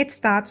 It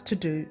starts to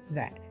do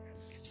that.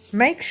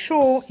 Make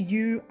sure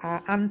you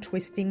are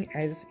untwisting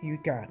as you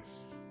go,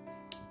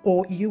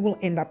 or you will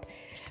end up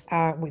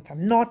with a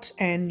knot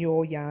and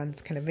your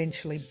yarns can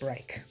eventually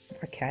break.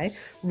 Okay,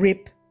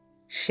 rip,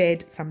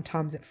 shed,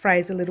 sometimes it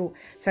frays a little,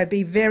 so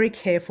be very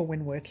careful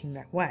when working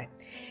that way.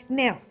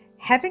 Now,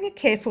 having a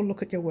careful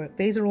look at your work,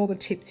 these are all the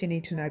tips you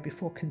need to know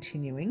before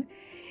continuing.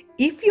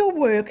 If your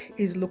work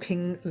is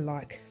looking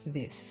like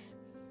this,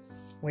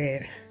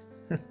 where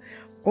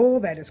all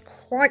that is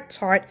quite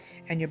tight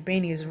and your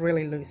beanie is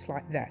really loose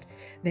like that,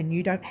 then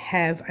you don't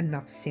have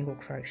enough single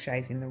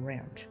crochets in the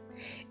round.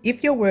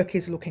 If your work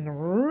is looking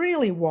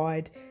really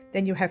wide,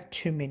 then you have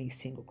too many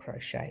single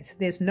crochets.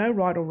 There's no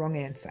right or wrong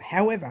answer.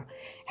 However,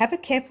 have a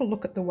careful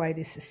look at the way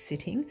this is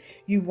sitting.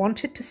 You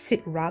want it to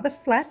sit rather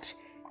flat,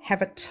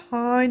 have a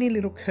tiny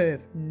little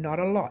curve, not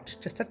a lot,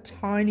 just a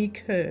tiny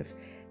curve.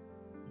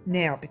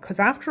 Now, because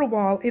after a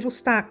while, it'll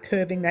start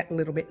curving that a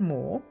little bit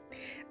more.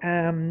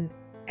 And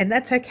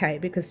that's okay,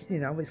 because, you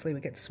know, obviously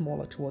we get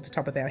smaller towards the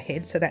top of our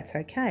head, so that's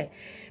okay.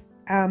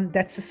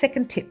 That's the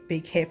second tip.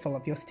 Be careful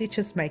of your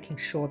stitches, making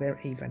sure they're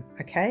even,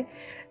 okay?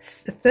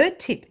 The third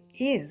tip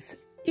is,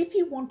 if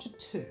you wanted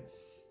to,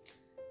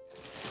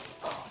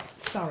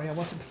 sorry, I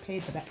wasn't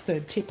prepared for that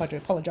third tip, I do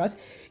apologise,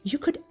 you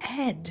could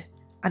add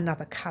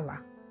another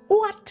colour.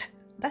 What?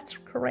 That's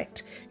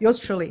correct. Yours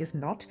truly is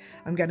not.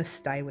 I'm going to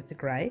stay with the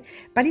grey.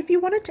 But if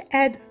you wanted to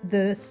add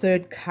the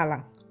third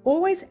colour,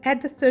 always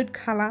add the third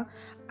colour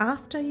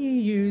after you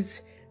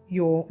use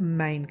your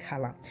main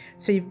colour.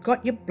 So you've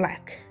got your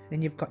black,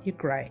 then you've got your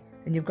grey,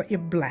 then you've got your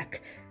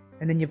black,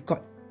 and then you've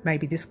got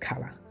maybe this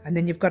colour, and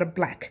then you've got a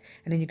black,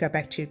 and then you go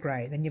back to your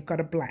grey, then you've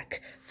got a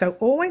black. So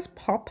always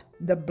pop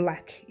the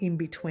black in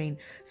between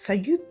so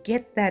you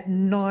get that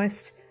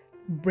nice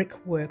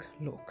brickwork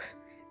look.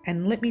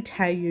 And let me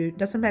tell you, it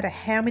doesn't matter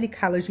how many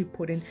colours you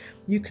put in,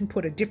 you can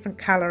put a different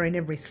colour in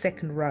every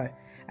second row,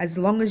 as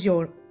long as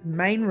your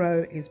main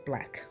row is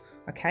black.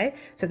 Okay,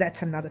 so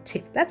that's another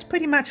tip. That's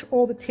pretty much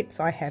all the tips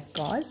I have,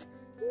 guys.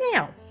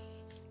 Now,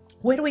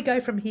 where do we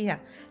go from here?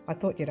 I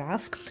thought you'd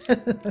ask.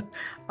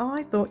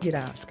 I thought you'd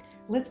ask.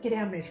 Let's get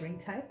our measuring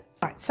tape.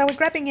 Right, so we're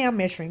grabbing our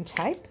measuring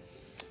tape.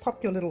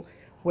 Pop your little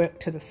work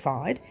to the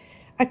side.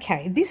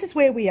 Okay, this is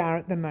where we are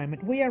at the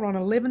moment. We are on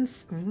 11,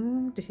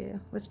 oh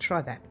dear, let's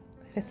try that.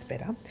 That's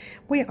better.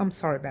 I'm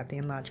sorry about the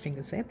enlarged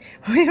fingers there.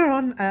 We're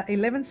on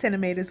 11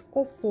 centimetres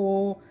or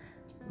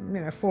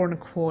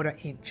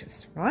 4.25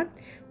 inches, right?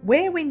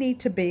 Where we need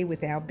to be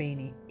with our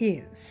beanie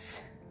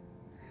is,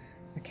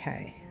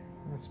 Okay,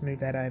 let's move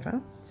that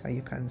over so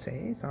you can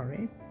see.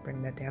 Sorry,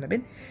 bring that down a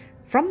bit.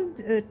 From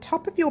the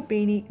top of your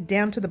beanie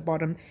down to the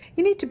bottom,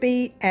 you need to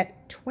be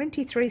at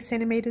 23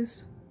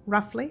 centimeters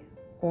roughly,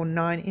 or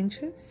 9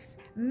 inches.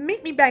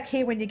 Meet me back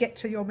here when you get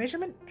to your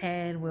measurement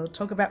and we'll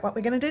talk about what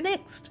we're going to do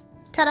next.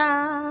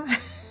 Ta-da!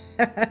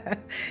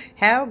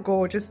 How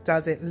gorgeous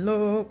does it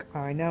look?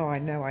 I know, I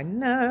know, I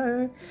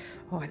know.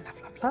 Oh, I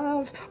love, love,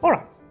 love. All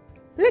right,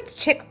 let's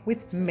check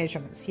with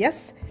measurements,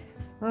 yes?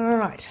 All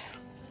right.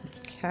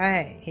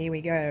 Okay, here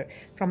we go.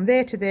 From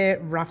there to there,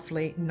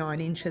 roughly 9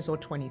 inches or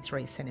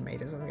 23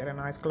 centimeters. I'll get a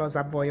nice close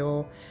up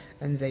voyeur,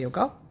 and there you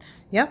go.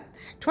 Yep,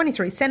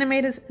 23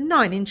 centimeters,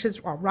 9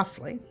 inches, well,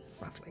 roughly.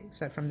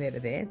 So from there to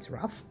there, it's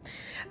rough.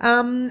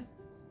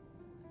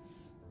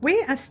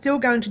 We are still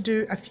going to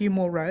do a few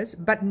more rows,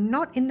 but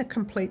not in the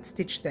complete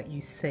stitch that you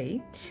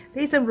see.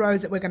 These are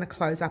rows that we're going to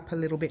close up a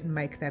little bit and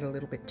make that a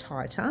little bit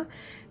tighter.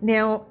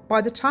 Now, by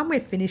the time we're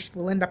finished,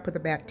 we'll end up with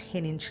about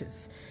 10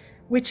 inches,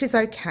 which is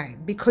okay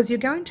because you're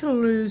going to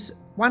lose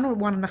 1 or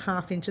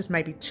 1.5 inches,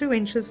 maybe 2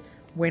 inches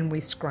when we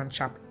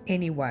scrunch up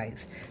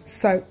anyways.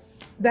 So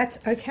that's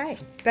okay.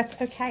 That's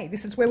okay.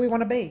 This is where we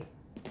want to be,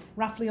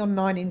 roughly on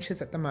 9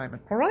 inches at the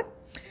moment. All right,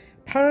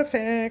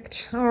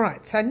 perfect. All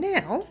right, so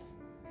now,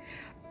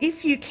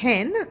 if you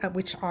can,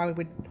 which I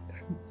would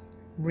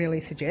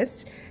really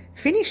suggest,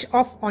 finish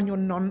off on your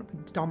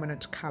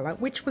non-dominant colour,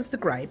 which was the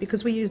grey,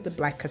 because we used the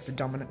black as the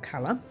dominant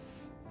colour.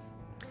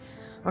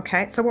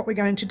 Okay, so what we're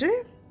going to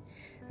do,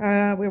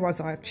 where was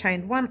I? I've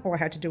chained 1. All I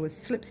had to do was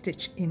slip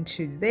stitch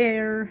into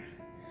there,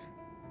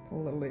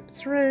 pull the loop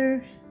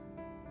through,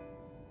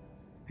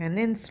 and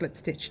then slip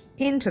stitch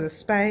into the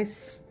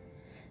space,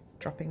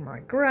 dropping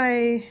my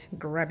grey,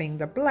 grabbing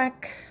the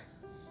black,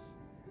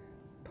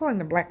 pulling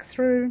the black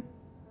through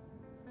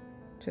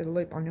to the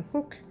loop on your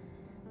hook,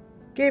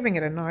 giving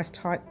it a nice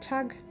tight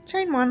tug,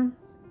 chain 1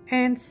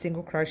 and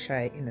single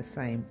crochet in the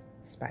same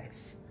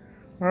space.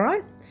 All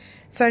right,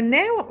 so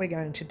now what we're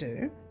going to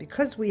do,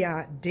 because we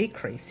are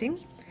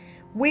decreasing,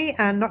 we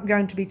are not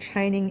going to be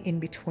chaining in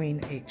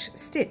between each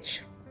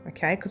stitch,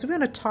 okay, because we're going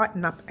to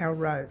tighten up our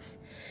rows.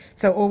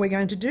 So all we're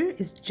going to do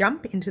is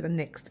jump into the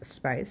next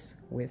space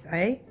with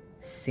a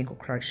single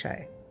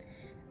crochet.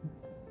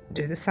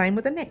 Do the same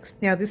with the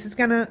next. Now this is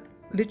going to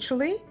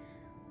literally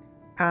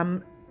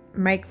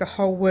make the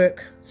whole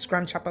work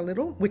scrunch up a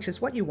little, which is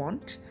what you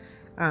want,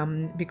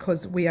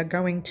 because we are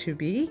going to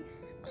be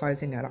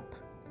closing that up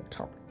the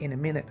top in a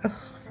minute. Ugh,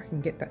 if I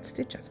can get that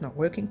stitch, that's not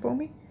working for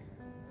me.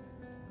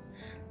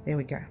 There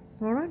we go.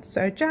 All right,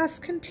 so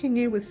just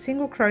continue with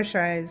single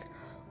crochets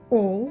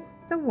all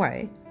the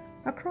way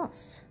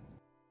across.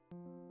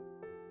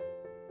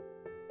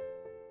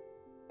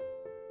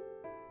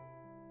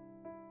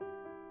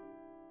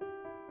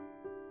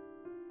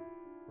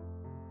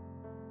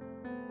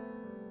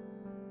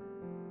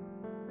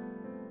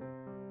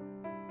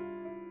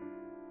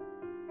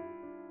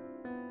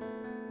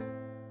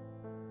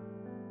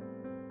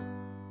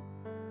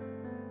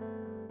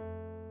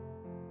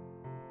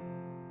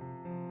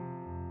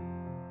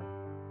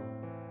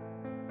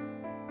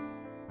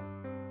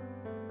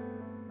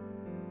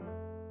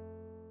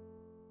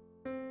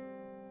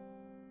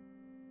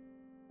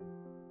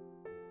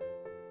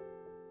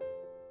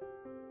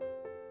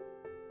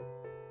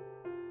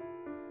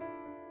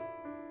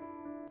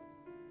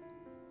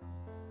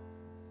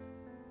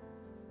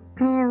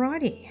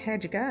 Alrighty,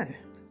 how'd you go?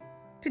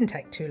 Didn't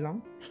take too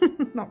long.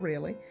 Not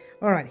really.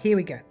 Alright, here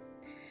we go.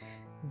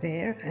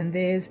 There, and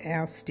there's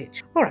our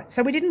stitch. Alright,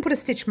 so we didn't put a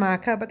stitch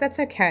marker, but that's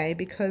okay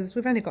because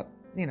we've only got,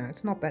 you know,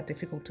 it's not that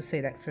difficult to see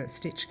that first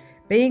stitch,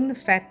 being the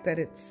fact that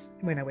it's,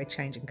 you know, we're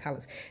changing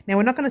colours. Now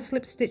we're not going to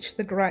slip stitch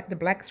the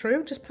black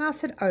through, just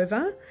pass it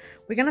over.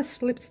 We're going to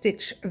slip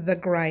stitch the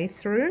grey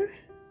through,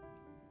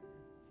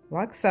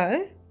 like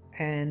so,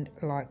 and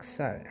like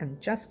so, and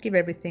just give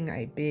everything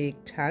a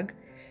big tug.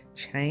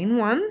 Chain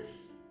 1,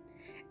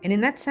 and in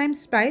that same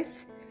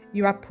space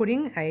you are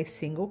putting a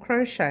single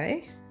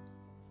crochet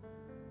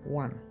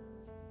 1.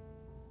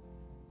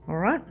 All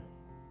right,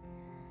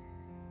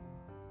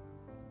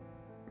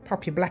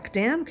 pop your black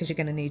down because you're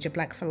going to need your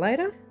black for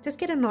later. Just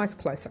get a nice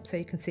close-up so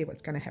you can see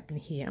what's going to happen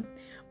here.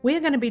 We're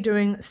going to be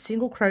doing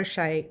single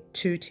crochet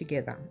 2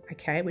 together,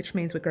 okay, which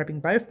means we're grabbing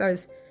both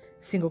those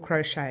single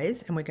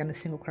crochets and we're going to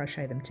single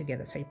crochet them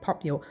together. So you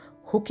pop your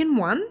hook in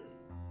one,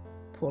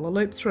 pull a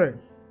loop through,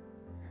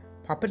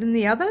 pop it in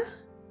the other,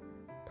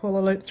 pull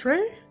a loop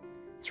through,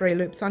 3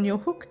 loops on your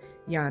hook,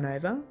 yarn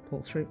over,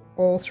 pull through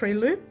all 3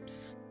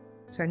 loops.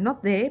 So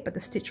not there, but the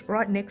stitch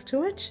right next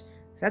to it.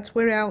 So that's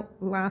where our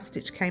last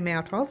stitch came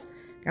out of.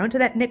 Go into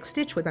that next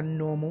stitch with a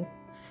normal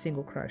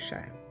single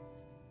crochet.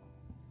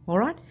 All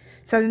right,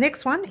 so the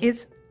next one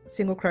is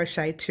single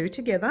crochet 2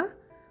 together.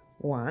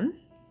 1,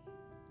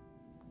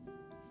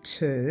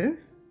 2,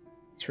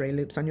 3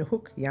 loops on your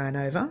hook, yarn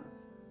over,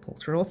 pull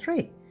through all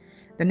 3.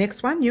 The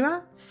next one you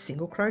are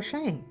single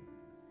crocheting.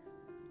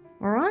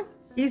 All right,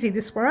 easy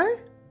this row.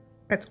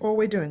 That's all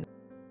we're doing.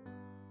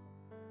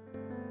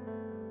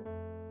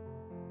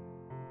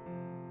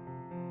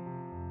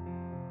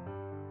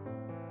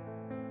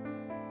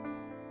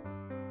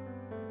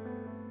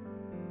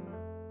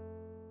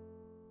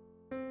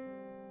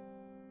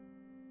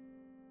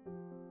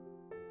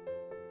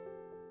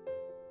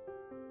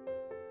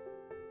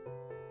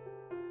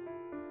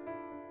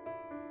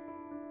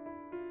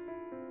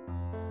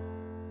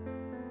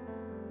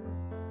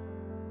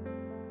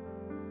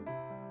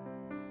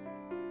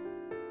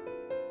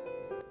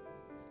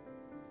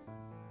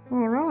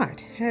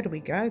 right, how do we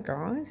go,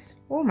 guys?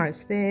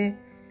 Almost there.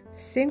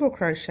 Single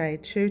crochet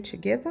 2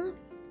 together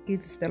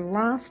is the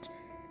last.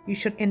 You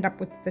should end up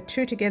with the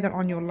 2 together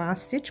on your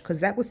last stitch, because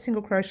that was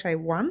single crochet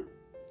 1.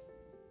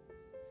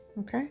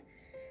 Okay,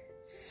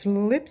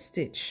 slip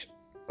stitch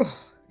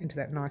into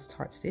that nice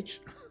tight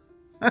stitch.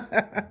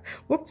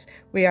 Whoops,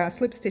 we are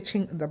slip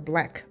stitching the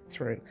black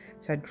through.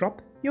 So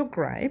drop your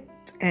grey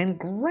and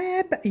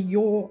grab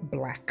your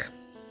black,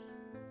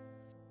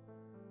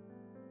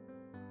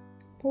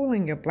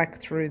 pulling your black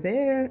through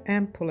there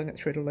and pulling it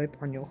through the loop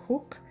on your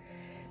hook.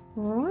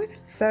 All right,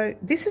 so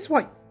this is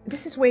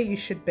where you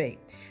should be.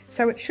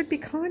 So it should be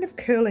kind of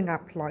curling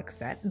up like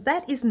that.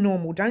 That is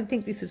normal. Don't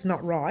think this is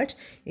not right.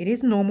 It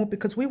is normal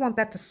because we want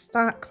that to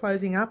start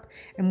closing up,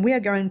 and we are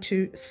going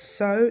to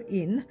sew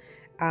in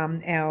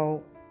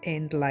our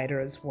end later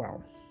as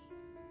well.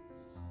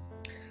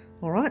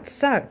 All right,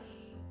 so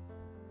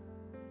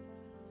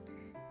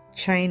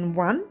chain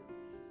 1,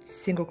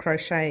 single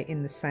crochet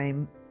in the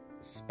same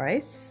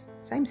space,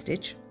 same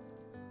stitch.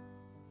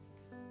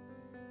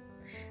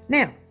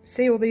 Now,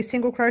 see all these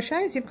single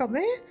crochets you've got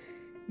there?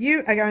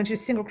 You are going to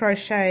single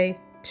crochet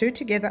 2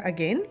 together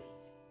again,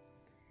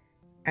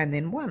 and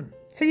then 1.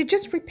 So you're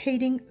just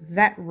repeating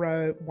that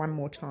row one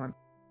more time.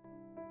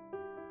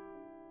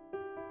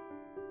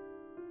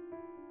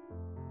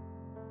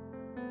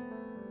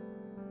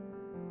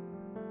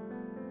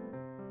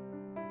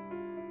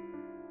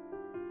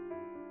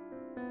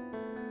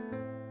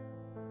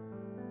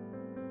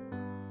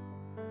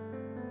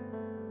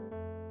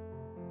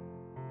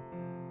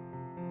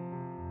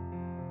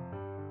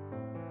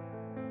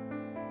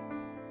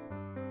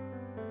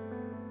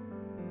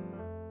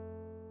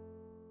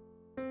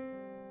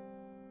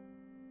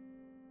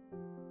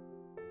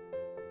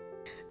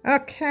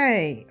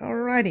 Okay,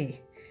 alrighty,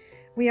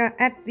 we are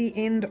at the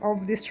end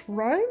of this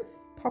row,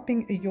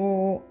 popping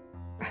your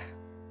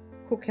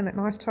hook in that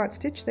nice tight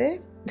stitch there.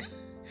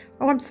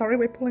 Oh, I'm sorry,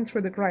 we're pulling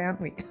through the grey,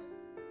 aren't we?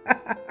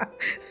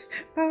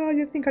 Oh,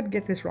 you'd think I'd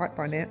get this right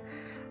by now.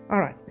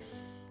 Alright,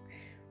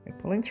 we're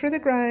pulling through the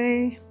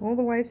grey all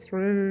the way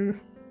through.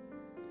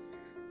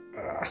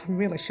 I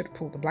really should have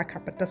pulled the black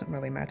up, but it doesn't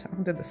really matter.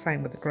 I'll do the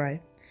same with the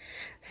grey.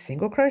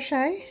 Single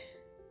crochet,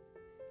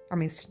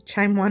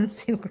 chain 1,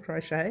 single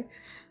crochet.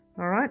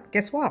 All right,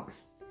 guess what?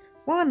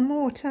 One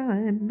more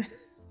time.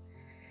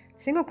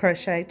 Single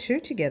crochet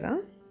 2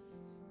 together,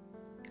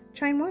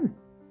 chain 1.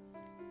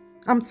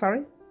 I'm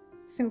sorry,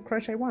 single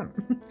crochet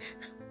 1.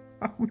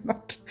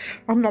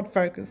 I'm not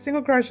focused.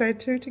 Single crochet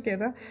 2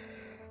 together.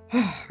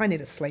 Oh, I need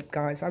to sleep,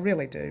 guys. I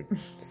really do.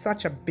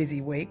 Such a busy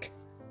week.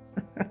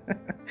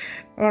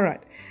 All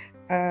right,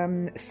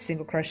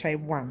 single crochet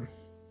 1,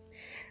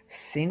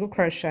 single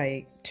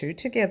crochet 2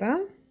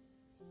 together,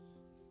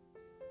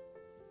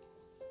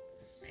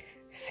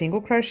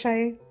 single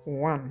crochet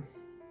 1,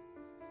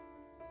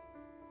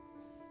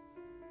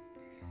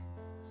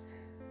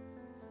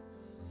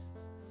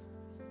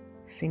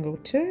 single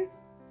 2.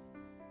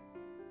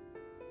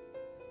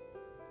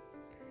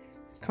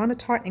 It's kind of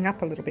tightening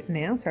up a little bit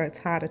now, so it's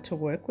harder to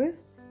work with.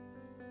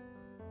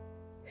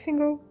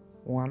 Single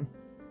 1,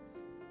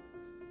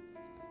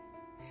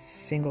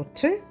 single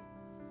 2,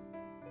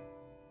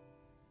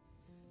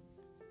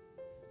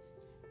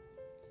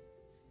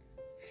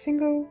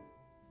 single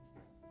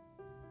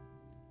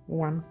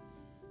 1,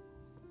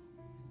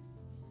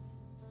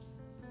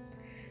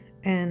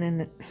 and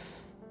then,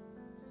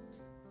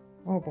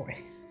 oh boy,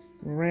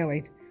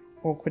 really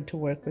awkward to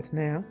work with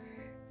now,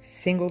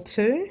 single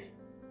 2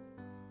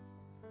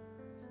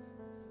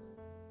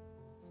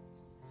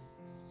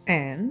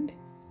 and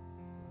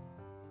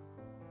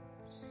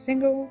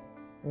single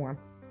 1.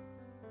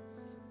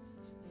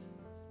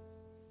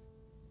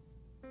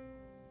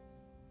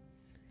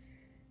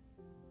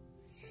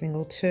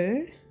 Single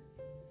 2.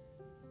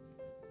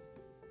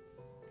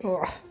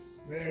 Oh,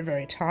 very,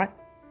 very tight.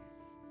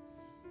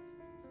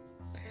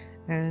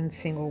 And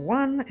single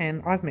 1,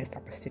 and I've messed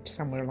up a stitch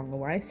somewhere along the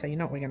way, so you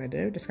know what we're going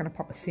to do. Just going to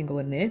pop a single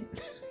in there.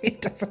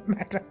 It doesn't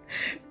matter.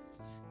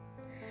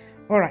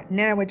 All right,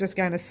 now we're just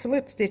going to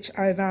slip stitch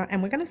over,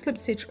 and we're going to slip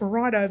stitch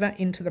right over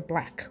into the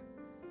black.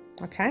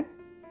 Okay,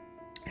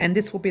 and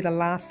this will be the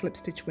last slip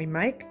stitch we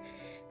make.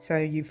 So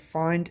you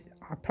find,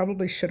 I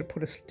probably should have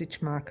put a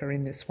stitch marker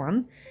in this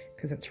one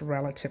because it's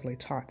relatively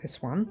tight,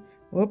 this one.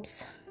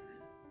 Whoops.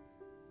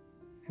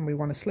 And we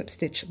want to slip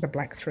stitch the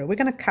black through. We're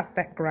going to cut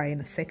that grey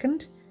in a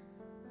second.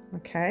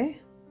 Okay,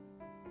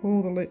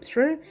 pull the loop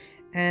through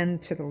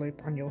and to the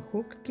loop on your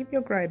hook. Give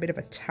your grey a bit of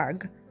a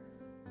tug.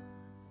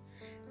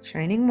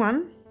 Chaining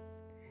 1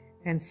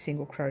 and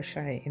single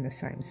crochet in the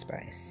same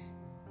space.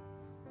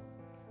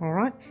 All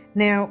right,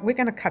 now we're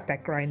going to cut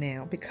that grey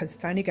now because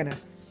it's only going to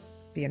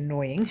be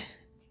annoying.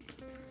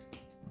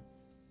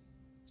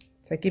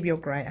 So give your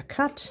grey a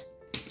cut,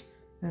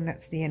 and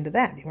that's the end of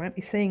that. You won't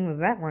be seeing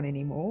that one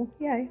anymore.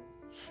 Yay.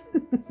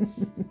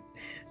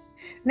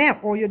 Now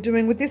all you're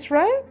doing with this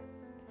row,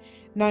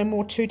 no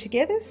more 2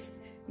 togethers,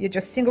 you're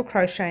just single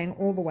crocheting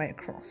all the way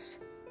across.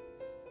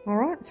 All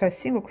right, so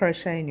single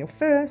crochet in your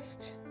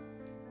first,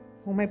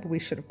 or maybe we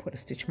should have put a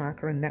stitch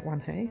marker in that one,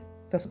 hey?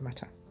 Doesn't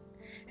matter.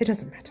 It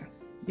doesn't matter.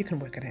 You can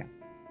work it out.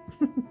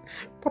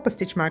 Pop a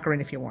stitch marker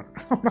in if you want.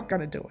 I'm not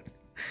going to do it.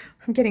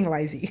 I'm getting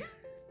lazy.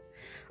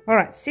 All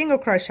right, single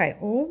crochet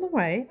all the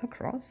way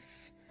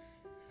across.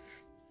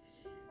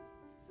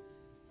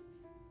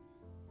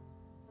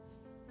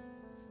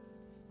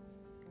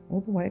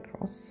 All the way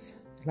across,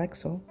 like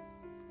so.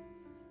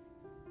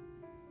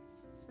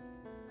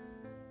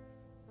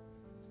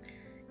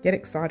 Get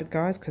excited,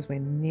 guys, because we're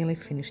nearly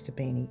finished the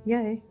beanie.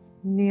 Yay,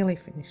 nearly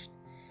finished.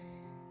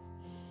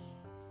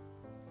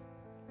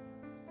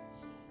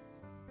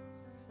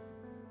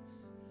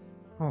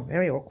 Oh,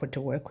 very awkward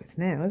to work with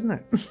now, isn't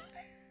it?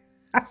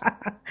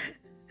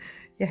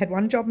 You had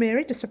one job,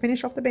 Mary, just to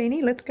finish off the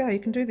beanie. Let's go, you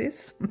can do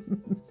this.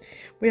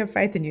 We have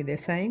faith in you, they're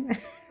saying.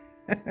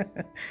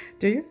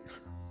 Do you?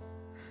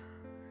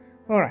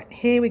 All right,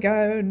 here we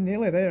go,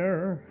 nearly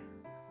there.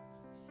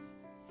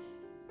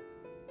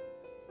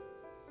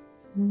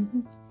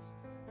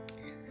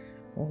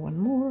 Or one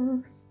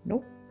more.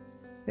 Nope,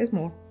 there's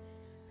more.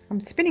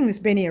 I'm spinning this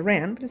beanie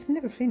around, but it's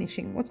never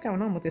finishing. What's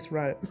going on with this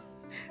row?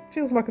 It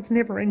feels like it's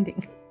never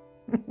ending.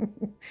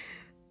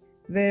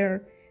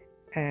 There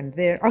and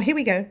there. Oh, here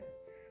we go.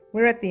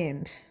 We're at the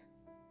end.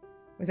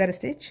 Was that a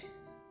stitch?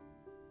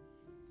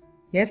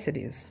 Yes, it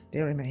is.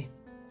 Dearie me.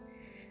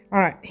 All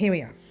right, here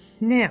we are.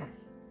 Now,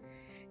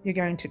 you're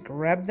going to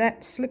grab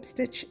that slip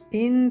stitch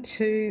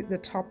into the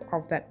top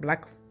of that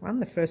black one,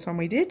 the first one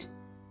we did.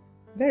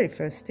 Very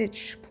first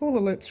stitch. Pull the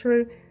loop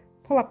through,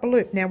 pull up a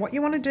loop. Now, what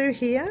you want to do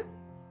here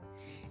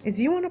is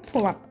you want to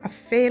pull up a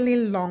fairly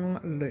long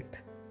loop.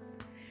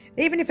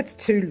 Even if it's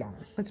too long,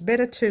 it's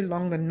better too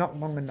long than not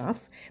long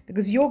enough,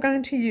 because you're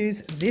going to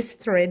use this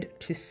thread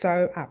to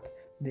sew up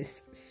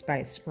this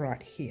space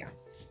right here.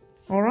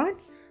 All right?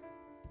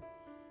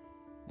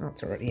 Oh,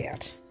 it's already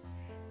out.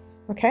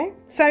 Okay,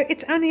 so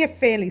it's only a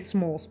fairly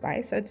small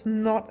space, so it's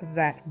not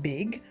that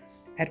big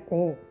at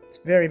all. It's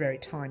very, very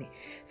tiny.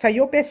 So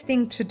your best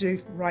thing to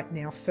do right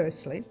now,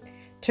 firstly,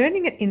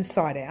 turning it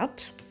inside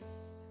out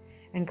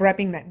and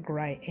grabbing that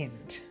grey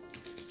end.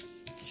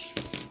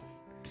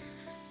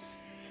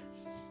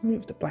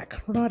 Move the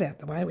black right out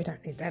the way, we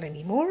don't need that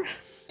anymore.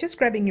 Just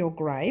grabbing your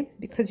grey,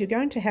 because you're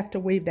going to have to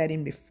weave that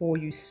in before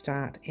you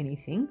start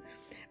anything.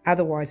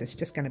 Otherwise, it's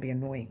just going to be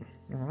annoying,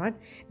 all right?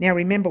 Now,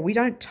 remember, we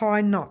don't tie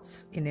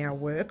knots in our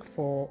work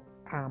for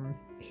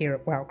here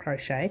at Well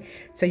Crochet,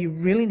 so you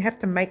really have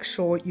to make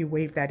sure you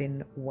weave that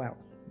in well,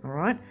 all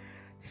right?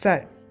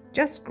 So,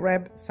 just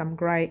grab some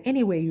grey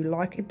anywhere you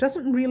like. It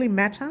doesn't really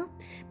matter,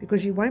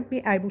 because you won't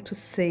be able to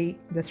see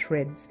the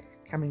threads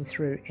coming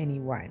through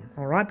anyway,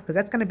 all right, because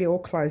that's going to be all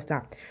closed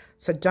up.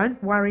 So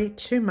don't worry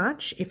too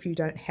much if you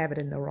don't have it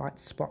in the right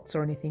spots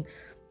or anything.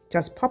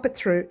 Just pop it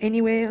through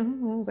anywhere.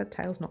 Oh, that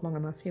tail's not long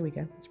enough. Here we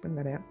go. Let's bring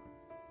that out.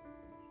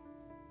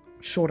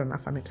 Short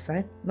enough, I meant to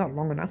say. Not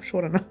long enough,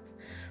 short enough.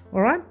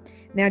 All right,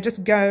 now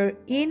just go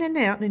in and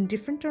out in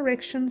different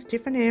directions,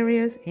 different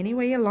areas,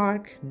 anywhere you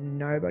like.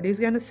 Nobody's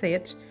going to see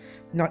it,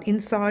 not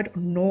inside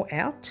nor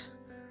out.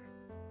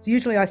 So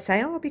usually I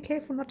say, oh, be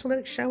careful not to let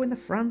it show in the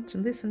front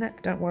and this and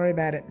that. Don't worry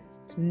about it.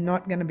 It's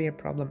not going to be a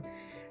problem.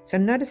 So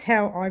notice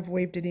how I've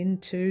weaved it in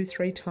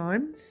 2-3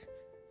 times.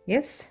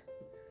 Yes?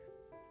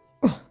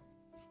 Oh,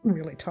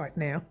 really tight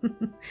now.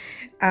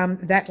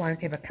 That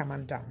won't ever come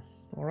undone,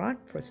 all right,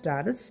 for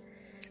starters.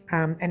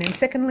 And then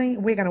secondly,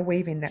 we're going to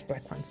weave in that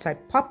black one. So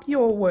pop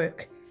your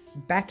work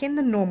back in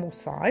the normal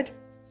side,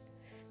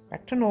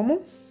 back to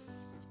normal.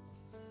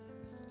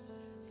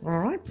 All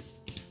right.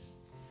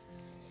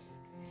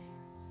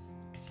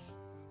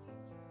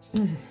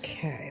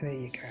 Okay, there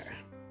you go.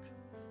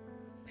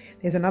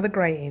 There's another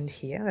grey end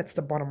here. That's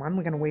the bottom one.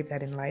 We're going to weave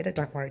that in later.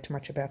 Don't worry too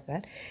much about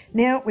that.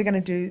 Now we're going to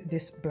do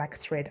this black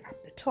thread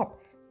up the top.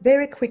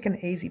 Very quick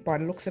and easy by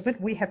the looks of it.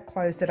 We have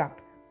closed it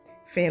up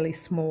fairly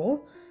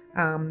small,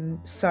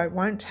 so it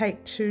won't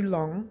take too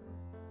long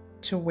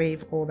to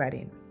weave all that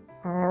in.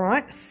 All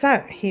right,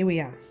 so here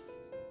we are.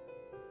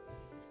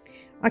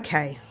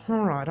 Okay,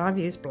 all right, I've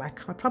used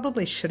black. I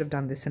probably should have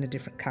done this in a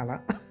different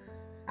colour.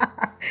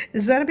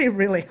 It's going to be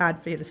really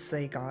hard for you to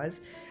see,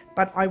 guys,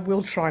 but I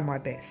will try my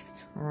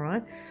best, all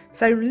right?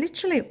 So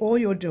literally all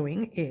you're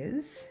doing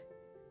is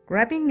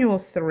grabbing your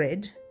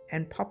thread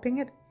and popping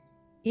it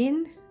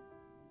in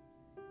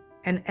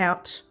and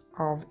out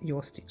of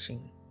your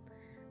stitching.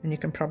 And you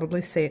can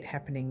probably see it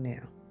happening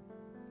now.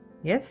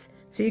 Yes?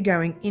 So you're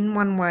going in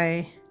one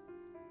way,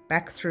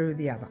 back through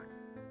the other.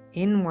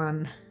 In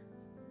one,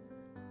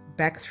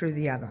 back through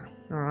the other,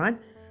 all right?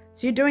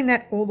 So you're doing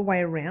that all the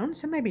way around,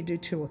 so maybe do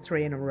 2 or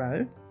 3 in a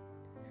row.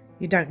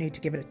 You don't need to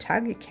give it a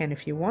tug, you can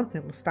if you want, and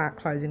it will start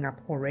closing up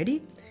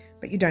already,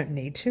 but you don't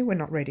need to, we're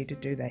not ready to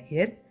do that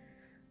yet.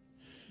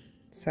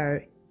 So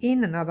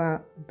in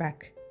another,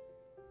 back,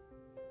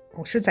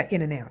 or I should say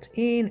in and out,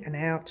 in and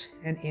out,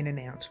 and in and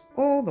out,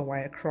 all the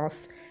way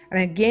across.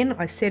 And again,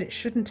 I said it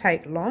shouldn't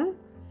take long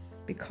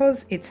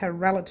because it's a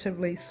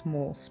relatively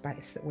small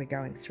space that we're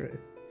going through.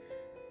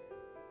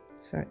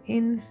 So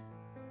in,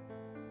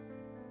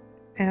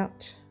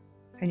 out,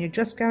 and you're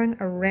just going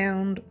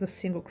around the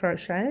single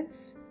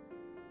crochets.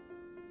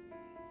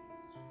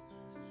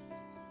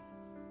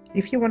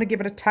 If you want to give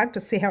it a tug to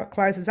see how it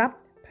closes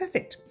up,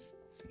 perfect.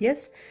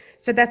 Yes,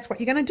 so that's what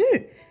you're going to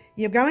do.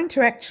 You're going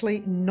to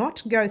actually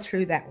not go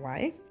through that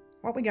way.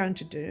 What we're going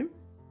to do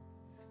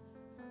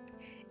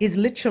is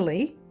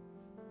literally,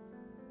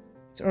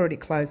 it's already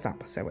closed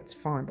up, so it's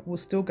fine, but we'll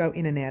still go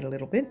in and out a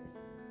little bit.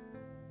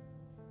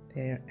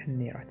 There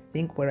and there. I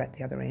think we're at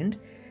the other end.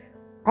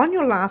 On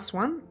your last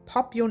one,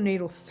 pop your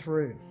needle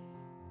through.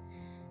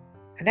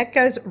 And that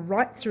goes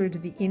right through to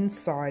the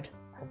inside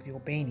of your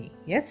beanie.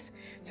 Yes?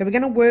 So we're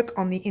going to work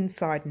on the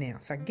inside now.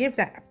 So give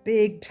that a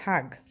big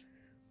tug.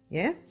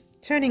 Yeah?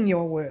 Turning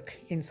your work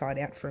inside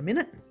out for a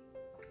minute.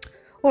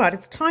 All right,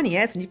 it's tiny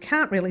as, and you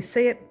can't really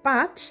see it,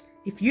 but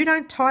if you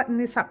don't tighten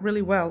this up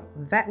really well,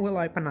 that will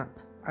open up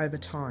over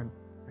time.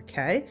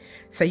 Okay?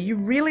 So you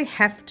really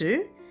have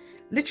to,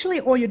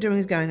 literally all you're doing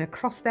is going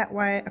across that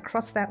way,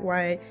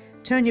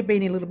 turn your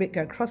beanie a little bit,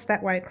 go across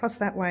that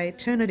way,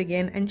 turn it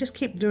again, and just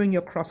keep doing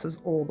your crosses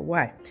all the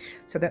way.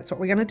 So that's what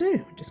we're going to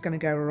do. We're just going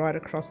to go right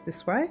across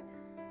this way,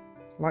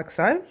 like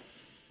so.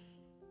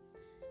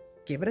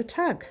 Give it a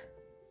tug.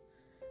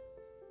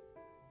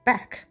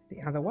 Back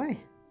the other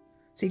way.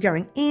 So you're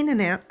going in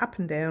and out, up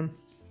and down,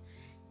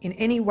 in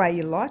any way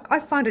you like. I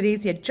find it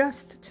easier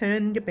just to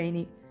turn your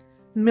beanie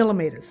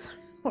millimeters,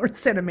 or a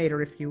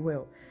centimetre if you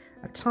will.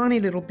 A tiny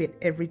little bit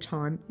every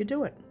time you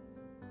do it.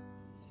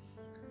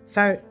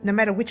 So no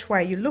matter which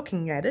way you're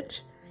looking at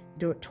it,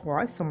 do it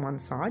twice on one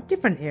side,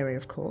 different area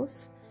of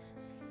course.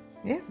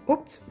 Yeah,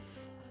 oops.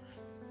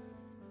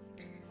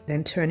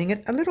 Then turning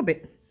it a little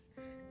bit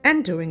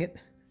and doing it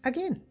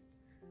again.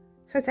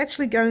 So it's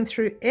actually going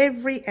through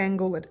every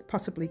angle that it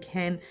possibly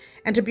can.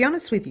 And to be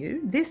honest with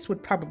you, this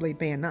would probably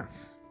be enough.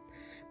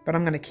 But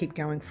I'm going to keep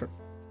going for,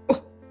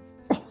 oh,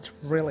 it's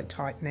really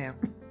tight now.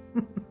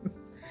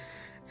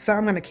 So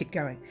I'm going to keep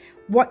going.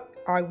 What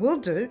I will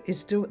do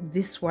is do it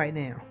this way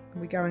now.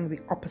 We're going the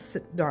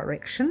opposite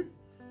direction.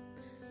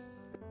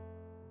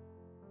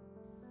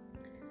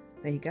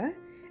 There you go.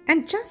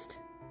 And just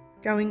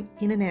going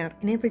in and out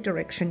in every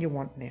direction you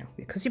want now,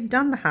 because you've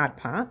done the hard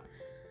part.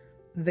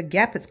 The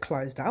gap is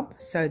closed up,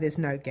 so there's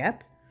no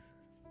gap.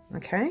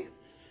 Okay.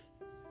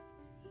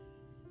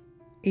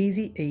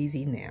 Easy,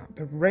 easy now.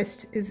 The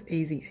rest is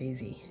easy,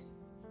 easy.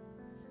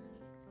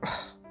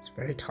 Oh, it's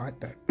very tight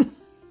though.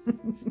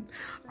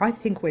 I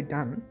think we're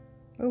done.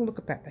 Oh, look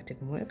at that. That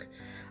didn't work.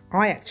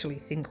 I actually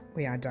think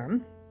we are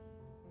done.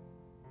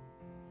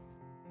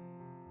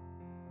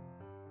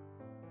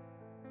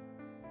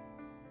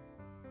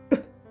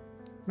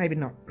 Maybe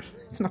not.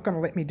 It's not going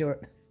to let me do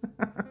it.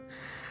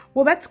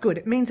 Well, that's good.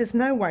 It means there's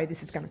no way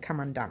this is going to come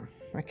undone.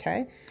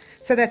 Okay,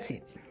 so that's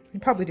it. You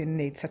probably didn't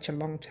need such a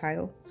long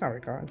tail. Sorry,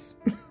 guys.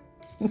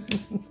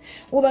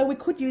 Although we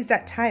could use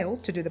that tail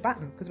to do the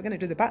button, because we're going to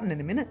do the button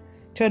in a minute.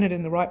 Turn it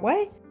in the right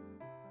way.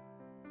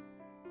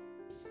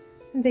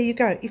 And there you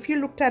go. If you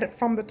looked at it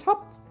from the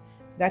top,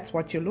 that's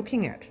what you're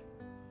looking at.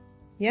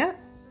 Yeah?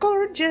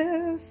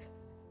 Gorgeous.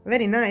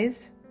 Very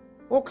nice.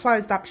 All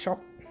closed up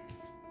shop.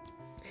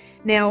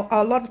 Now,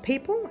 a lot of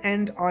people,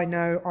 and I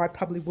know I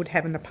probably would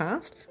have in the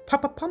past,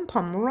 pop a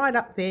pom-pom right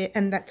up there,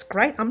 and that's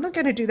great. I'm not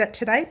going to do that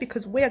today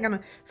because we are going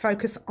to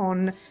focus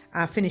on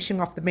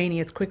finishing off the beanie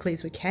as quickly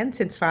as we can,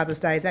 since Father's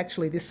Day is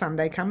actually this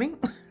Sunday coming.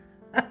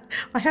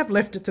 I have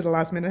left it to the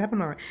last minute,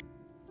 haven't I?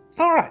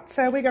 All right,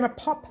 so we're going to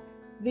pop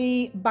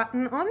the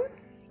button on.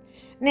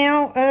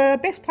 Now,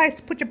 best place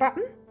to put your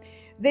button,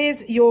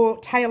 there's your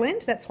tail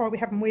end. That's why we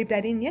haven't weaved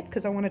that in yet,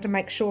 because I wanted to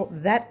make sure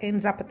that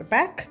ends up at the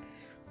back.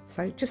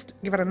 So just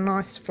give it a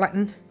nice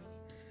flatten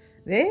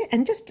there,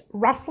 and just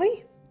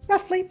roughly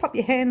pop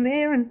your hand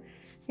there and,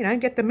 you know,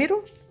 get the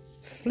middle,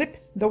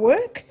 flip the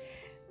work.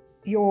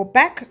 Your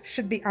back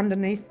should be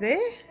underneath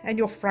there and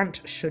your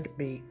front should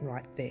be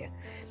right there.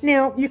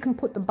 Now you can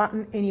put the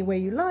button anywhere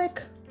you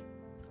like.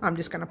 I'm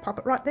just going to pop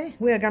it right there.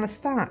 We're going to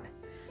start.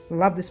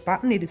 Love this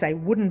button. It is a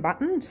wooden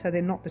button, so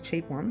they're not the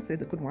cheap ones, they're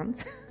the good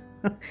ones.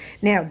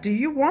 Now, do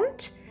you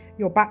want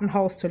your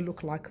buttonholes to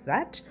look like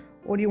that,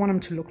 or do you want them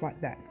to look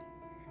like that?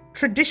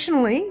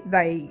 Traditionally,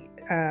 they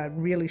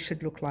really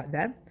should look like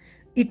that.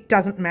 It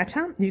doesn't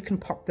matter. You can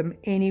pop them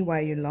any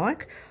way you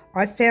like.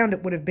 I found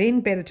it would have been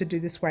better to do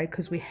this way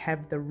because we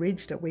have the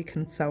ridge that we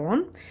can sew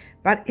on,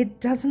 but it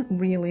doesn't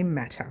really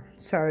matter.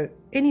 So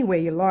anywhere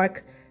you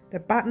like, the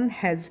button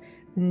has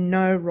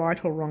no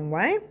right or wrong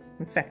way.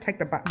 In fact, take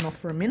the button off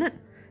for a minute.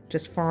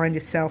 Just find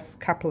yourself a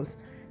couple of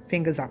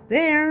fingers up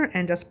there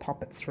and just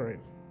pop it through.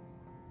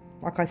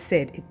 Like I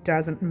said, it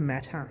doesn't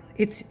matter.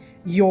 It's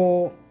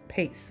your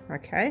piece,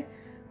 okay?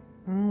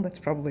 Oh, that's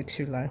probably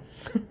too low.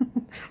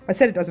 I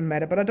said it doesn't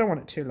matter, but I don't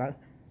want it too low.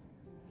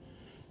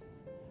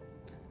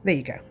 There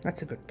you go.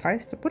 That's a good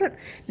place to put it.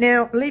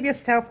 Now, leave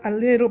yourself a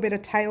little bit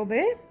of tail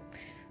there.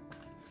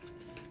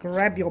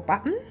 Grab your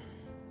button.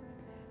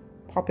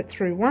 Pop it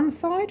through one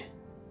side.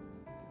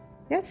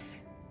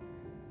 Yes.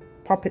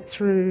 Pop it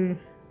through...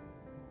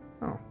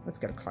 Oh, let's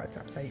get a close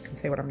up so you can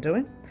see what I'm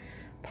doing.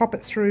 Pop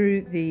it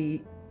through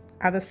the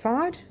other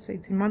side. So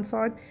it's in one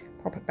side.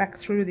 Pop it back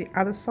through the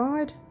other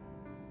side.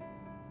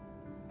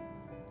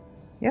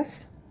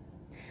 Yes.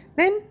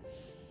 Then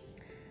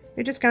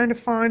you're just going to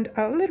find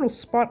a little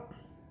spot,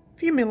 a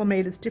few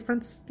millimeters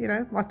difference, you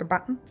know, like the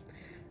button.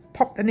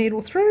 Pop the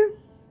needle through,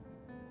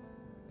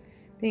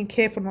 being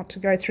careful not to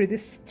go through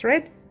this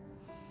thread,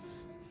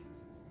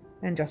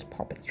 and just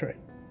pop it through.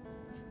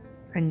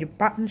 And your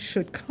button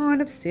should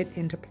kind of sit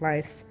into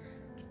place.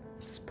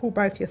 Just pull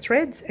both your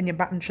threads and your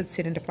button should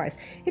sit into place.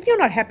 If you're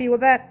not happy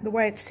with that, the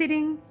way it's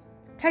sitting,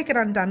 take it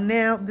undone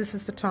now. This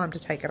is the time to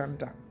take it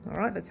undone. All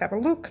right, let's have a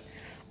look.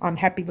 I'm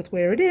happy with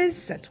where it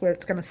is. That's where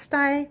it's going to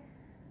stay.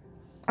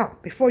 Oh,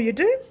 before you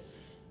do,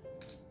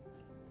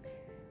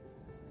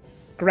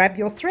 grab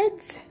your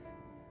threads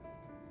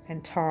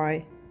and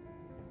tie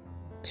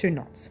 2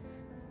 knots.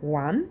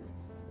 One,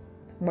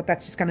 what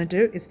that's just going to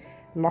do is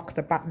lock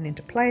the button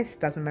into place.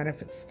 Doesn't matter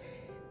if it's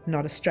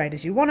not as straight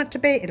as you want it to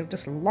be, it'll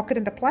just lock it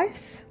into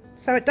place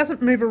so it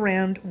doesn't move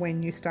around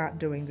when you start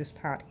doing this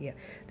part here.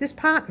 This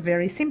part,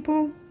 very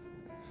simple.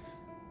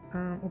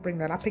 We'll bring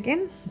that up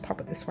again and pop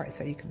it this way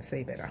so you can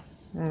see better.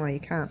 Oh, you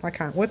can't. I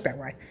can't work that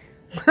way.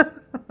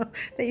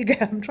 There you go.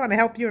 I'm trying to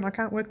help you and I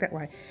can't work that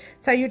way.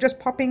 So you're just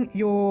popping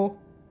your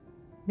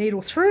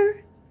needle through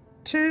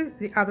to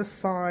the other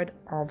side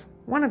of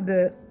one of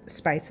the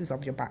spaces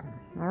of your button.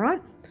 All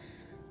right,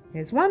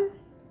 there's one.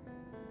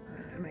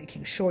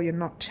 Making sure you're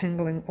not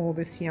tangling all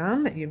this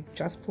yarn that you've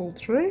just pulled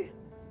through.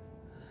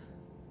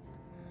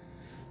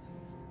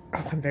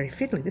 Oh, I'm very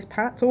fiddly. This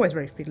part's always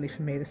very fiddly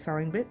for me, the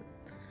sewing bit.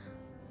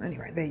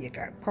 Anyway, there you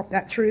go. Pop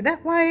that through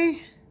that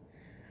way.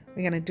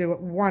 We're going to do it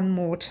one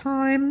more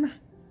time.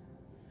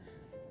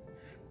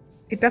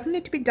 It doesn't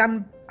need to be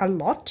done a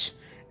lot,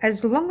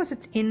 as long as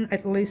it's in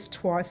at least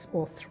 2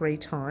 or 3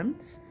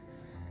 times.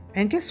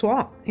 And guess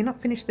what? You're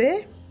not finished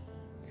there.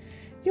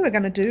 You are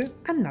going to do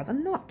another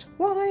knot.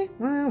 Why?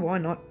 Well, why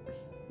not?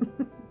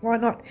 Why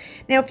not?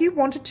 Now, if you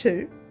wanted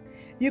to,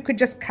 you could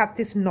just cut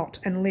this knot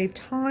and leave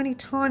tiny,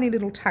 tiny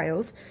little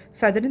tails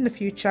so that in the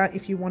future,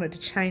 if you wanted to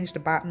change the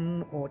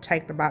button or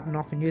take the button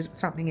off and use it for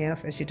something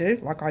else, as you do,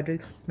 like I do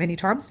many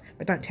times,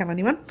 but don't tell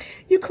anyone,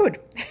 you could.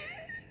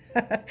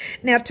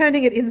 Now,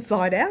 turning it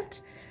inside out,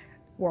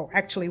 well,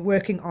 actually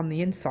working on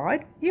the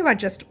inside, you are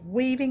just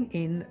weaving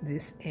in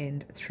this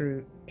end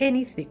through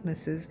any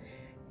thicknesses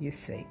you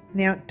see.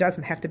 Now, it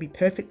doesn't have to be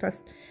perfect.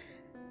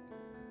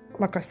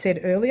 Like I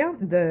said earlier,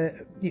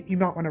 you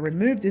might want to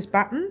remove this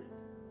button.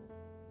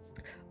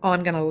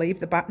 I'm going to leave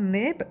the button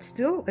there, but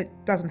still, it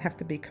doesn't have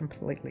to be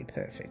completely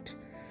perfect.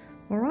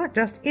 All right,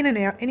 just in and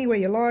out anywhere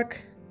you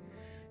like,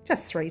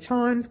 just 3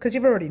 times, because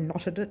you've already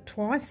knotted it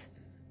twice.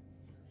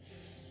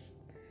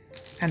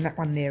 And that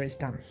one there is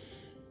done.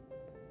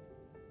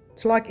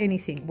 It's like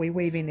anything, we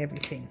weave in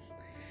everything.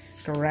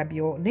 Grab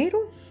your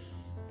needle.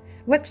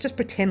 Let's just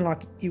pretend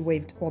like you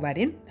weaved all that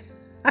in.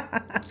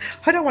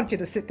 I don't want you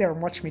to sit there and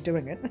watch me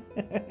doing it.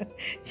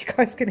 You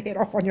guys can head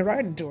off on your own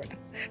and do it,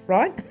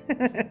 right?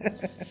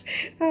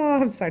 Oh,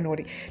 I'm so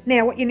naughty.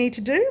 Now, what you need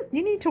to do,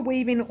 you need to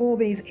weave in all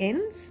these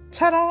ends.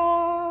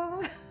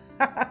 Ta-da!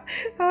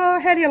 Oh,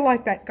 how do you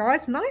like that,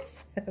 guys?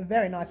 Nice?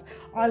 Very nice.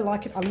 I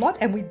like it a lot,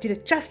 and we did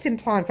it just in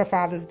time for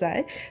Father's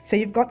Day. So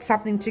you've got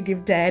something to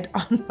give Dad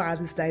on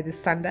Father's Day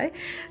this Sunday.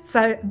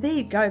 So there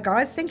you go,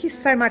 guys. Thank you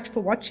so much for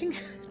watching.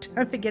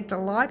 Don't forget to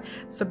like,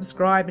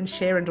 subscribe and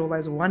share and all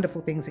those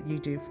wonderful things that you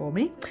do for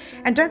me.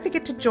 And don't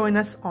forget to join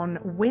us on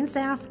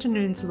Wednesday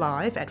afternoons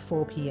live at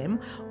 4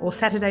 p.m. or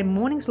Saturday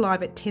mornings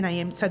live at 10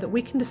 a.m. so that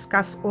we can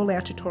discuss all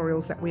our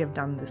tutorials that we have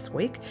done this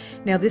week.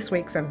 Now, this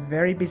week's a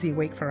very busy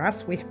week for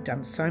us. We have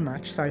done so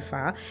much so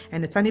far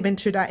and it's only been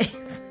 2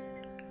 days.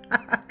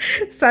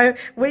 So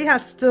we are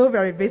still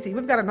very busy.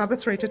 We've got another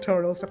 3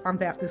 tutorials to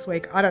pump out this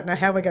week. I don't know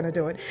how we're going to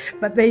do it,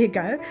 but there you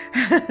go.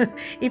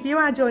 If you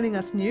are joining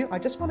us new, I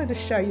just wanted to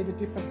show you the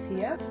difference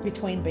here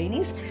between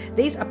beanies.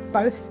 These are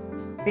both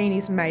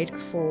beanies made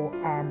for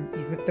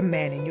the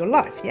man in your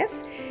life,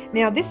 yes?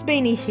 Now this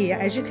beanie here,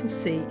 as you can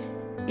see,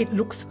 it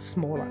looks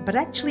smaller, but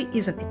actually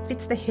isn't. It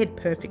fits the head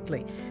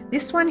perfectly.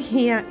 This one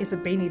here is a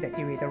beanie that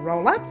you either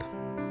roll up,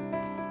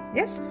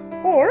 yes,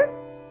 or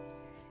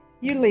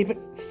you leave it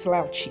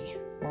slouchy,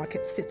 like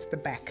it sits at the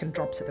back and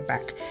drops at the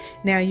back.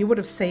 Now, you would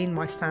have seen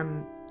my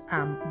son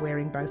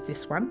wearing both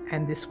this one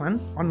and this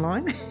one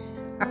online.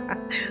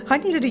 I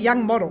needed a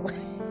young model.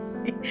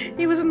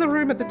 He was in the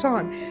room at the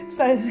time.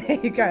 So there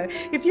you go.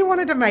 If you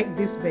wanted to make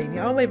this beanie,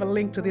 I'll leave a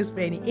link to this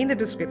beanie in the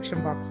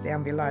description box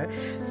down below.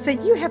 So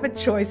you have a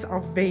choice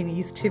of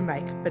beanies to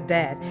make for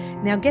Dad.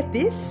 Now get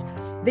this,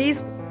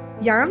 these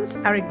yarns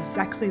are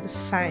exactly the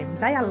same.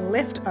 They are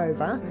left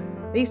over.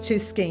 These 2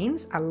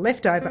 skeins are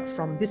left over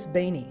from this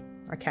beanie,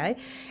 okay?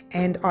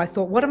 And I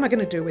thought, what am I going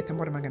to do with them?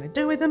 What am I going to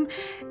do with them?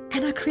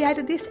 And I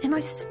created this, and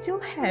I still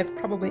have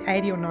probably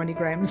 80 or 90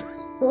 grams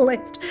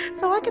left.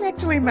 So I can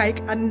actually make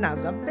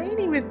another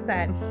beanie with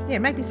that. Yeah,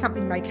 maybe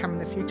something may come in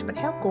the future, but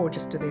how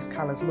gorgeous do these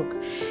colours look?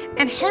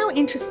 And how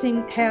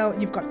interesting how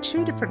you've got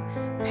 2 different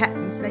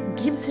patterns that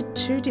gives it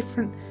 2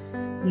 different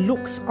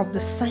looks of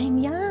the same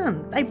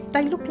yarn.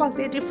 They look like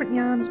they're different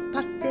yarns,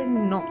 but they're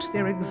not.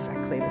 They're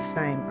exactly the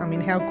same. I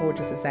mean, how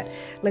gorgeous is that?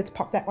 Let's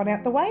pop that one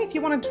out the way. If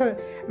you wanted to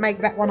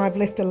make that one, I've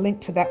left a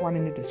link to that one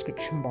in the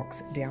description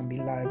box down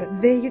below.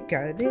 But there you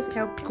go. There's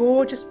our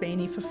gorgeous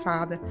beanie for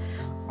Father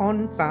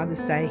on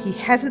Father's Day. He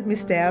hasn't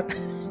missed out.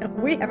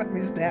 We haven't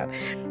missed out.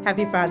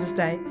 Happy Father's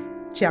Day.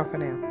 Ciao for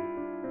now.